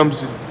whatever comes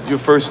to your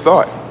first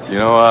thought. You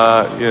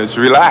know, just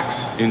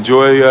relax.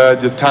 Enjoy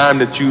the time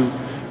that you've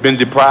been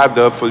deprived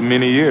of for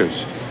many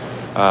years.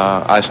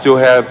 I still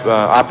have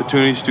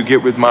opportunities to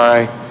get with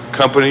my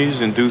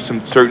companies and do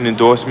some certain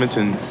endorsements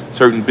and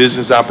certain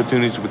business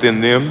opportunities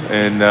within them,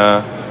 and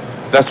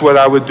that's what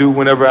I would do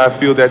whenever I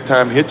feel that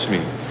time hits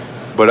me.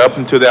 But up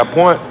until that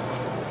point,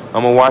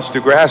 I'm gonna watch the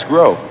grass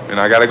grow, and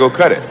I gotta go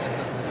cut it.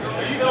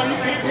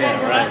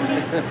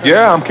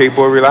 Yeah, I'm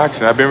capable of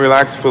relaxing. I've been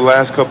relaxing for the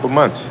last couple of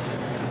months.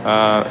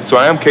 So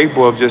I am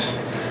capable of just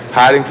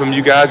hiding from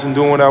you guys and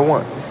doing what I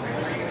want.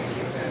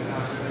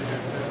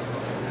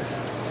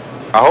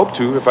 I hope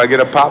to. If I get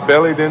a pot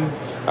belly, then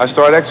I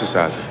start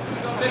exercising.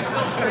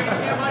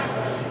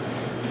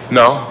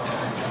 No.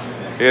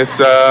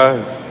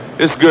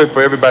 It's good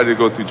for everybody to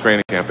go through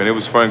training camp, and it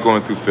was fun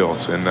going through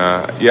Phil's. And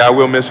yeah, I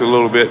will miss it a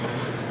little bit,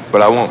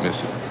 but I won't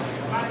miss it.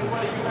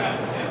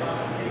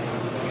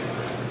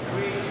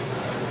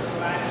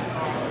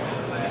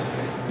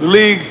 The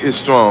league is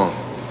strong.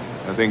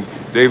 I think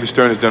David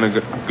Stern has done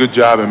a good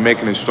job in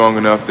making it strong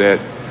enough that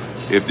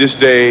if this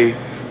day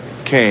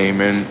came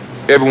and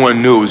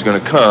everyone knew it was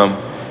going to come,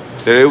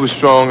 that it was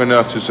strong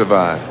enough to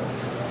survive.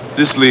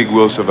 This league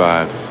will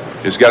survive.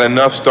 It's got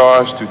enough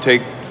stars to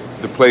take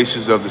the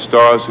places of the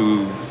stars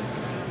who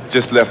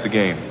just left the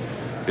game.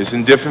 It's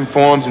in different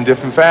forms and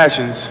different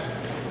fashions,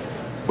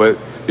 but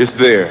it's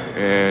there.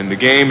 And the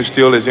game is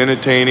still as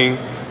entertaining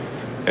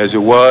as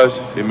it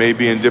was. It may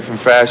be in different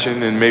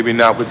fashion and maybe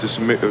not with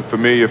the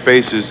familiar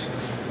faces,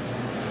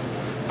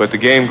 but the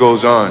game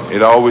goes on.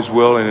 It always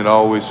will, and it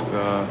always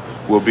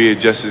will be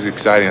just as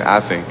exciting, I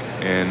think.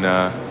 And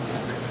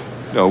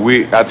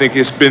I think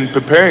it's been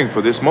preparing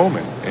for this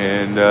moment,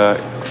 and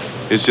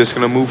it's just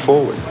going to move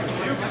forward.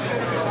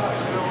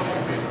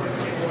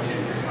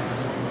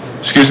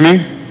 Excuse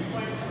me?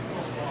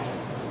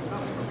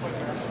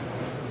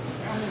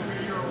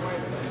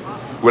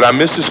 Would I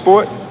miss the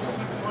sport?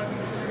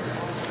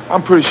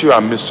 I'm pretty sure I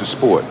missed the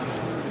sport.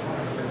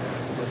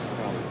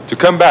 To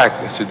come back,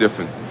 that's a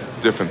different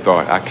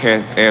thought. I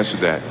can't answer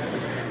that.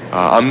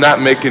 I'm not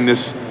making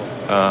this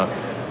a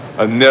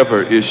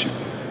never issue.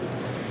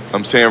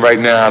 I'm saying right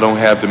now I don't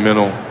have the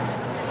mental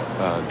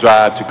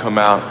drive to come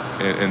out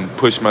and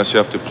push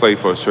myself to play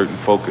for a certain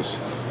focus.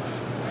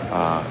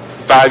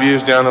 5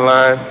 years down the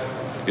line,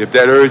 if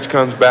that urge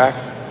comes back,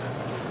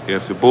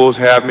 if the Bulls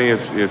have me,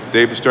 if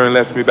David Stern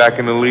lets me back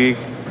in the league,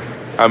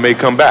 I may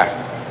come back.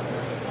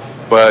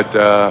 But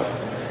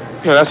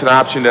that's an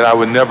option that I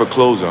would never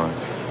close on.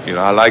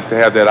 I like to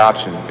have that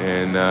option,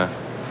 and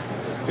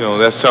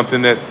that's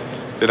something that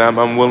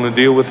I'm willing to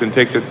deal with and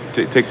take the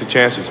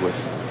chances with.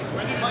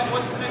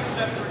 What's the next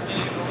step for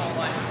getting a normal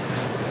life?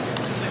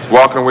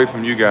 Walking away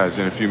from you guys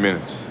in a few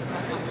minutes.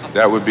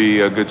 That would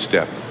be a good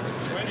step.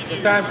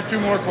 Time for 2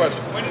 more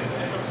questions. When you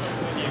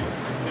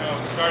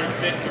started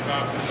thinking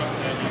about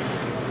something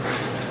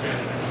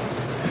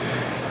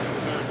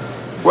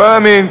that Well, I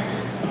mean,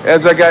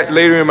 as I got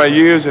later in my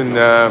years and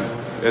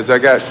as I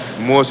got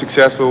more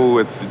successful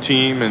with the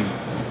team and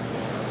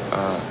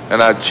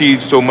I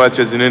achieved so much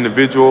as an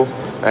individual,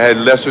 I had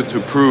lesser to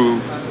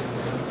prove.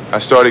 I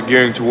started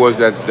gearing towards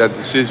that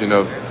decision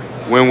of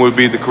when would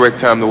be the correct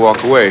time to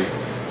walk away.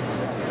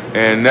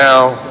 And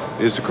now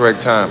is the correct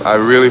time. I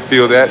really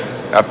feel that.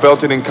 I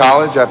felt it in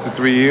college after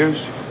 3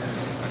 years,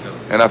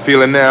 and I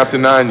feel it now after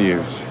 9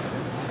 years.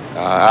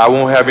 I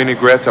won't have any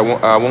regrets. I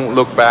won't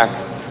look back.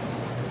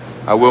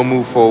 I will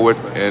move forward,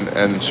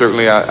 and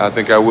certainly I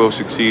think I will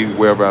succeed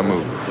wherever I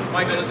move.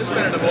 Michael, has this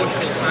been an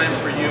emotional time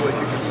for you as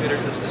you considered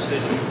this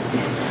decision?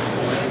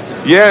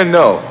 Yeah and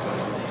no.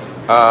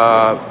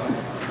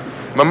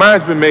 My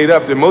mind's been made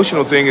up. The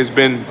emotional thing has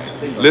been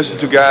listening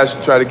to guys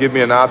try to give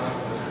me an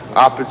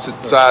opposite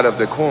side of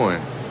the coin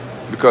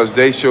because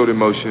they showed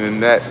emotion,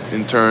 and that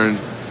in turn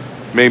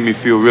made me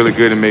feel really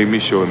good and made me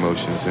show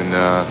emotions. And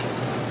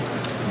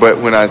but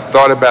when I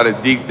thought about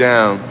it deep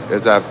down,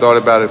 as I've thought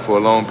about it for a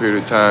long period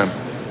of time,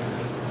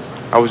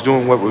 I was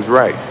doing what was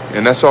right.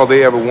 And that's all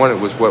they ever wanted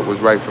was what was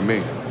right for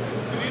me.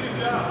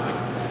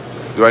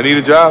 Do I need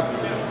a job?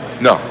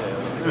 No.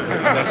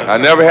 I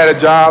never had a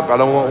job. I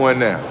don't want one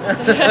now.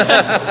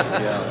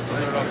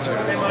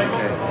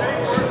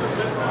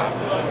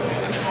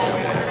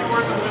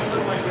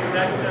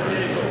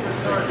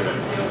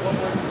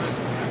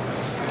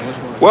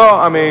 Well,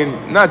 I mean,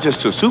 not just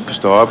to a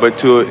superstar, but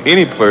to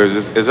any players.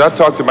 As I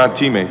talked to my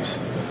teammates,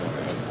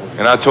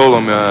 and I told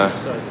them,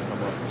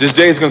 this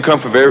day is going to come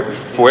for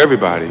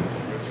everybody.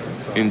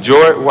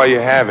 Enjoy it while you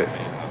have it,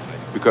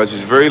 because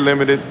it's very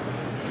limited,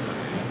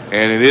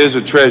 and it is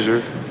a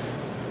treasure.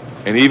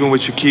 And even with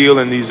Shaquille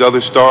and these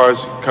other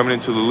stars coming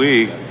into the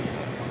league,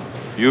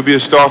 you'll be a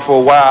star for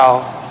a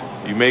while.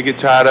 You may get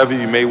tired of it.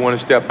 You may want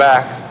to step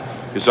back.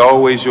 It's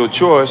always your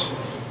choice.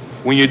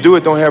 When you do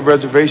it, don't have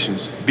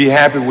reservations. Be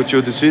happy with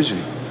your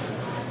decision.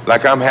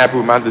 Like I'm happy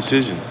with my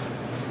decision.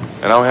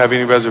 And I don't have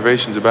any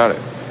reservations about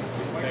it.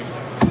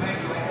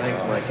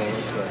 Thanks, Michael.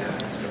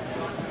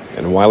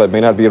 And while it may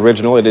not be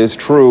original, it is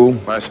true.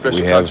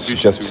 We have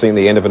just seen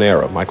the end of an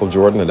era. Michael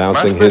Jordan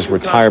announcing his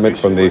retirement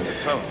from the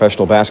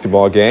professional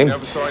basketball game.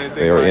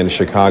 They are in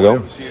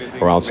Chicago,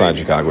 or outside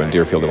Chicago, in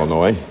Deerfield,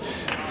 Illinois.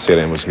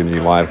 CNN was giving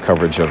you live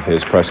coverage of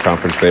his press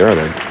conference there.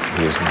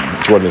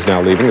 Jordan is now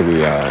leaving.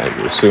 We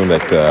assume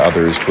that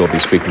others will be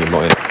speaking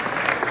in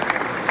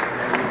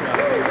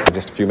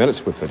just a few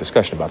minutes with a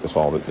discussion about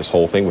this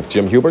whole thing with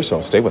Jim Huber,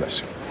 so stay with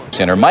us.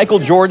 Center Michael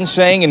Jordan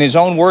saying in his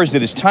own words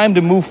that it's time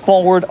to move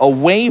forward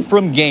away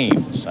from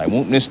games. I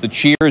won't miss the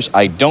cheers.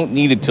 I don't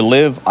need it to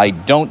live. I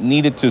don't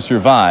need it to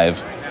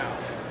survive.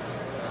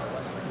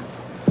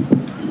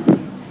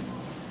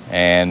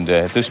 And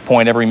at this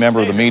point, every member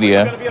of the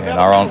media, and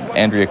our own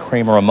Andrea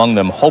Kramer among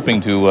them, hoping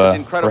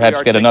to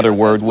perhaps get another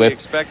word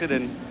with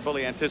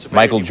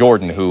Michael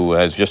Jordan, who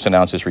has just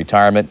announced his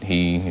retirement.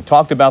 He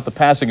talked about the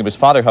passing of his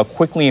father, how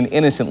quickly and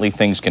innocently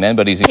things can end,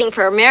 but he's...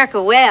 For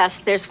America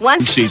West, there's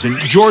one... season,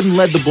 Jordan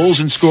led the Bulls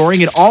in scoring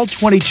in all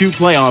 22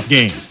 playoff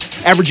games,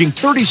 averaging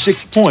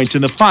 36 points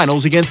in the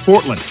finals against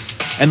Portland.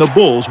 And the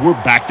Bulls were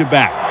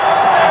back-to-back.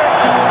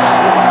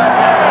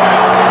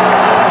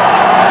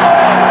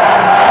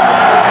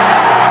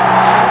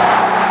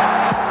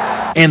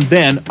 And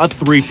then a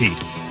three-peat.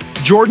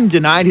 Jordan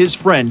denied his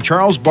friend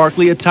Charles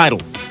Barkley a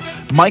title.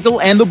 Michael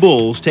and the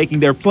Bulls taking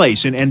their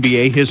place in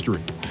NBA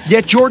history.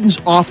 Yet Jordan's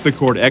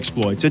off-the-court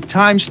exploits at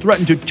times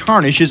threatened to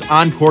tarnish his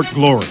on-court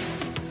glory.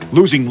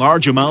 Losing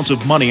large amounts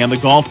of money on the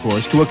golf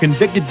course to a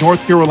convicted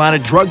North Carolina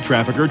drug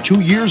trafficker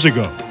 2 years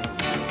ago.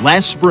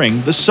 Last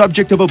spring, the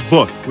subject of a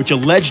book which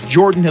alleged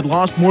Jordan had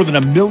lost more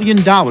than $1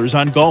 million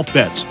on golf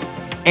bets,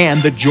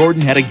 and that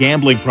Jordan had a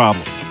gambling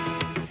problem.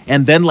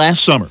 And then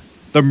last summer,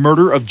 the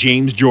murder of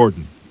James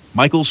Jordan,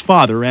 Michael's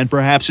father and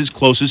perhaps his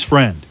closest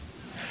friend.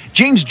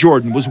 James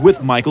Jordan was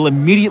with Michael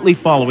immediately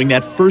following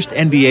that first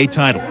NBA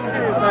title.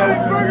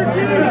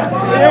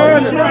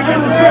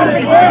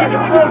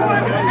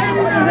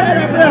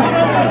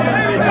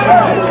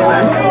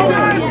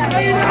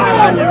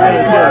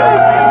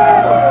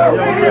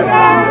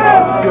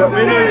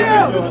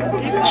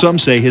 Some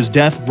say his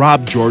death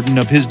robbed Jordan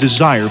of his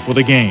desire for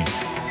the game.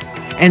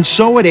 And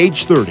so at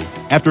age 30,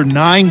 after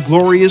 9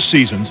 glorious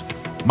seasons,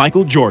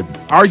 Michael Jordan,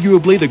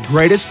 arguably the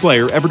greatest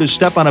player ever to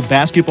step on a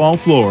basketball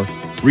floor,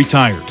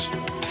 retires.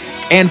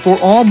 And for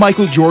all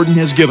Michael Jordan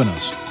has given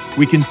us,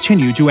 we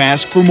continue to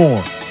ask for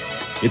more.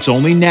 It's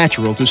only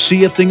natural to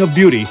see a thing of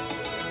beauty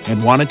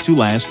and want it to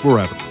last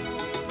forever.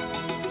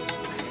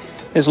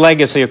 His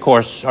legacy, of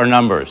course, are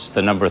numbers.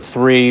 The number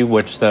 3,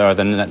 which are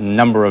the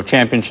number of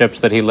championships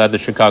that he led the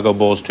Chicago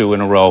Bulls to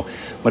in a row.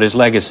 But his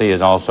legacy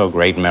is also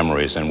great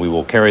memories, and we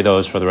will carry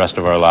those for the rest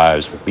of our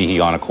lives, be he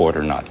on a court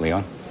or not.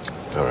 Leon?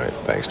 All right,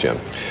 thanks, Jim.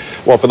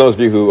 Well, for those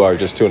of you who are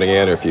just tuning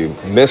in, or if you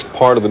missed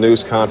part of the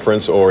news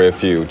conference, or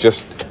if you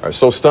just are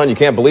so stunned you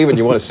can't believe it and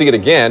you want to see it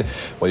again,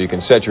 well, you can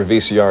set your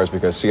VCRs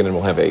because CNN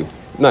will have a,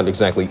 not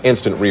exactly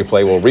instant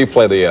replay, we'll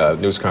replay the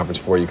news conference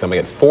for you coming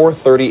at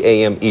 4:30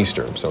 a.m.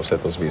 Eastern. So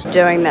set those VCRs.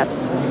 Doing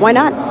this. Why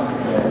not?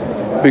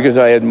 Because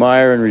I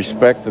admire and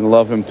respect and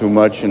love him too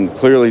much, and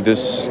clearly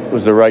this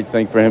was the right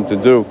thing for him to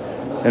do.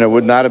 And it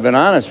would not have been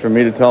honest for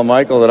me to tell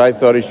Michael that I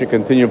thought he should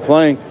continue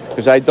playing,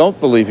 because I don't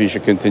believe he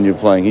should continue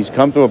playing. He's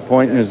come to a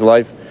point in his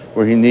life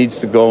where he needs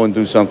to go and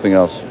do something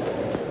else.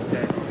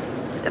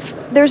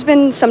 There's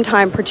been some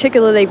time,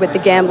 particularly with the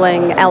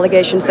gambling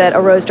allegations that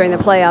arose during the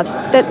playoffs,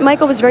 that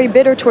Michael was very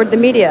bitter toward the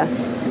media.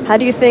 How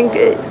do you think,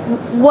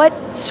 what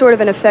sort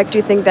of an effect do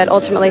you think that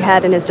ultimately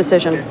had in his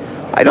decision?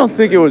 I don't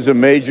think it was a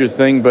major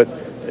thing, but,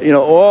 you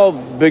know, all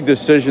big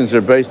decisions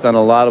are based on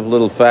a lot of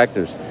little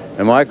factors.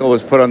 And Michael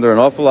was put under an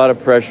awful lot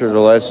of pressure the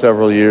last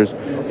several years.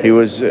 He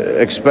was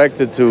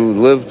expected to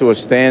live to a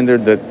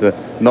standard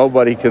that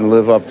nobody can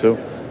live up to.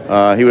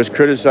 He was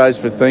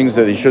criticized for things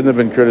that he shouldn't have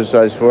been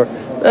criticized for.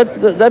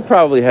 That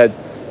probably had,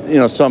 you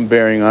know, some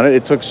bearing on it.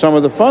 It took some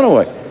of the fun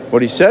away.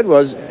 What he said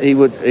was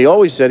he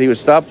always said he would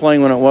stop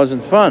playing when it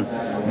wasn't fun.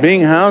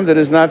 Being hounded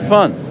is not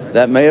fun.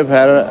 That may have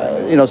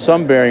had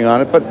some bearing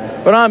on it.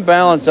 But on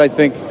balance, I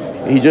think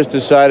he just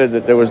decided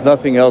that there was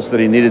nothing else that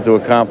he needed to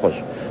accomplish.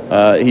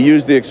 He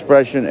used the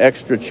expression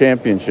extra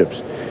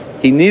championships.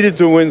 He needed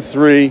to win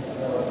 3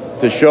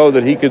 to show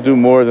that he could do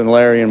more than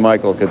Larry and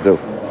Michael could do.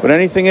 But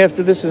anything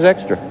after this is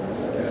extra.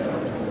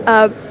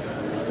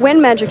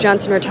 When Magic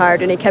Johnson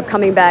retired and he kept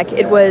coming back,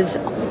 it was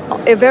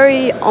a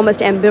very almost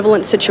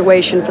ambivalent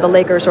situation for the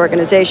Lakers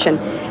organization.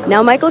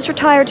 Now Michael's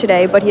retired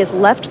today, but he has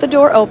left the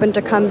door open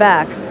to come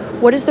back.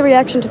 What is the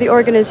reaction to the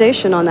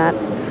organization on that?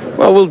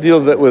 Well, we'll deal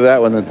with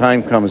that when the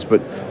time comes.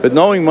 But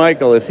knowing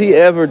Michael, if he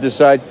ever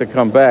decides to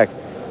come back,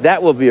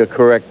 that will be a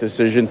correct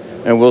decision,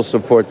 and we'll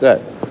support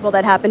that. Will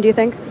that happen, do you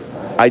think?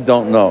 I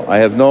don't know. I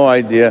have no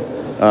idea.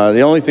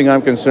 The only thing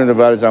I'm concerned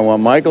about is I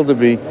want Michael to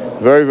be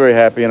very, very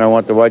happy, and I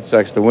want the White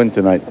Sox to win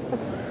tonight.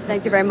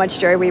 Thank you very much,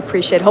 Jerry. We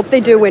appreciate it. Hope they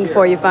do win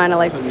for you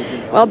finally.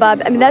 Well,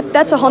 Bob, I mean,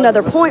 that's a whole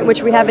other point,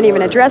 which we haven't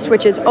even addressed,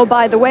 which is, oh,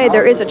 by the way,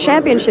 there is a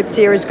championship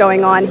series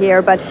going on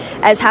here, but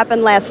as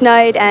happened last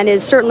night and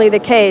is certainly the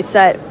case,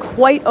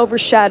 quite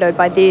overshadowed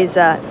by these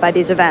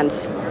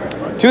events.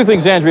 Two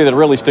things, Andrea, that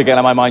really stick out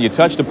in my mind. You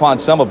touched upon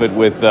some of it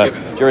with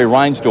Jerry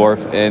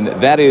Reinsdorf, and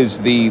that is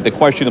the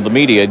question of the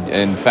media.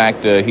 In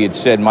fact, he had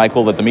said,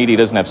 Michael, that the media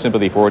doesn't have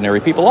sympathy for ordinary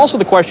people. Also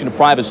the question of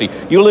privacy.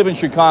 You live in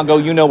Chicago.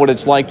 You know what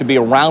it's like to be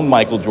around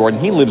Michael Jordan.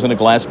 He lives in a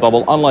glass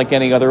bubble unlike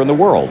any other in the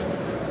world.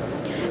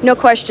 No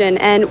question.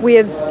 And we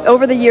have,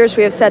 over the years,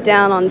 we have sat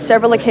down on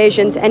several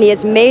occasions, and he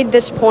has made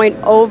this point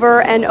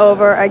over and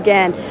over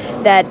again,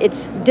 that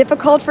it's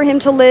difficult for him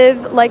to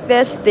live like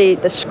this.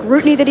 The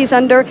scrutiny that he's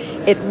under,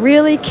 it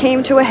really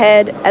came to a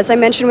head, as I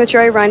mentioned with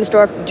Jerry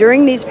Reinsdorf,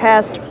 during these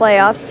past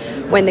playoffs,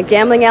 when the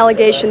gambling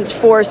allegations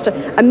forced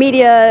a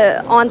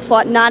media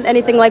onslaught, not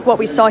anything like what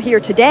we saw here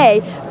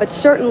today, but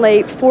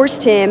certainly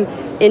forced him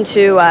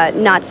into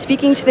not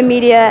speaking to the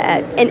media.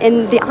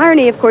 And the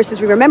irony, of course, as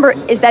we remember,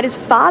 is that his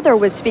father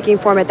was speaking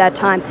for him at that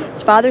time.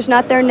 His father's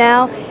not there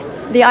now.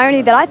 The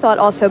irony that I thought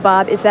also,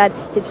 Bob, is that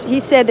he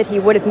said that he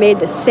would have made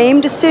the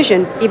same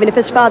decision even if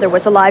his father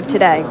was alive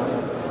today.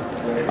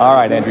 All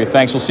right, Andrea,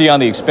 thanks. We'll see you on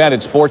the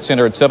Expanded Sports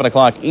Center at 7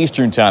 o'clock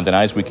Eastern Time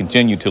tonight as we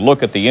continue to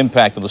look at the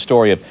impact of the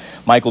story of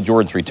Michael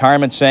Jordan's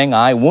retirement, saying,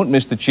 I won't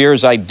miss the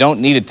cheers. I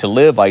don't need it to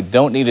live. I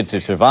don't need it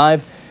to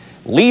survive.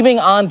 Leaving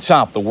on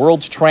top, the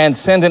world's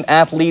transcendent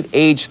athlete,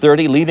 age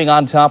 30, leaving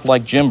on top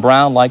like Jim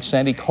Brown, like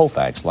Sandy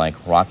Koufax, like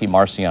Rocky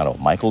Marciano.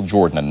 Michael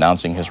Jordan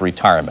announcing his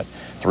retirement,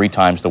 3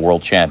 times the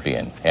world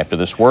champion. After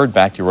this word,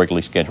 back to your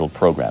regularly scheduled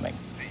programming.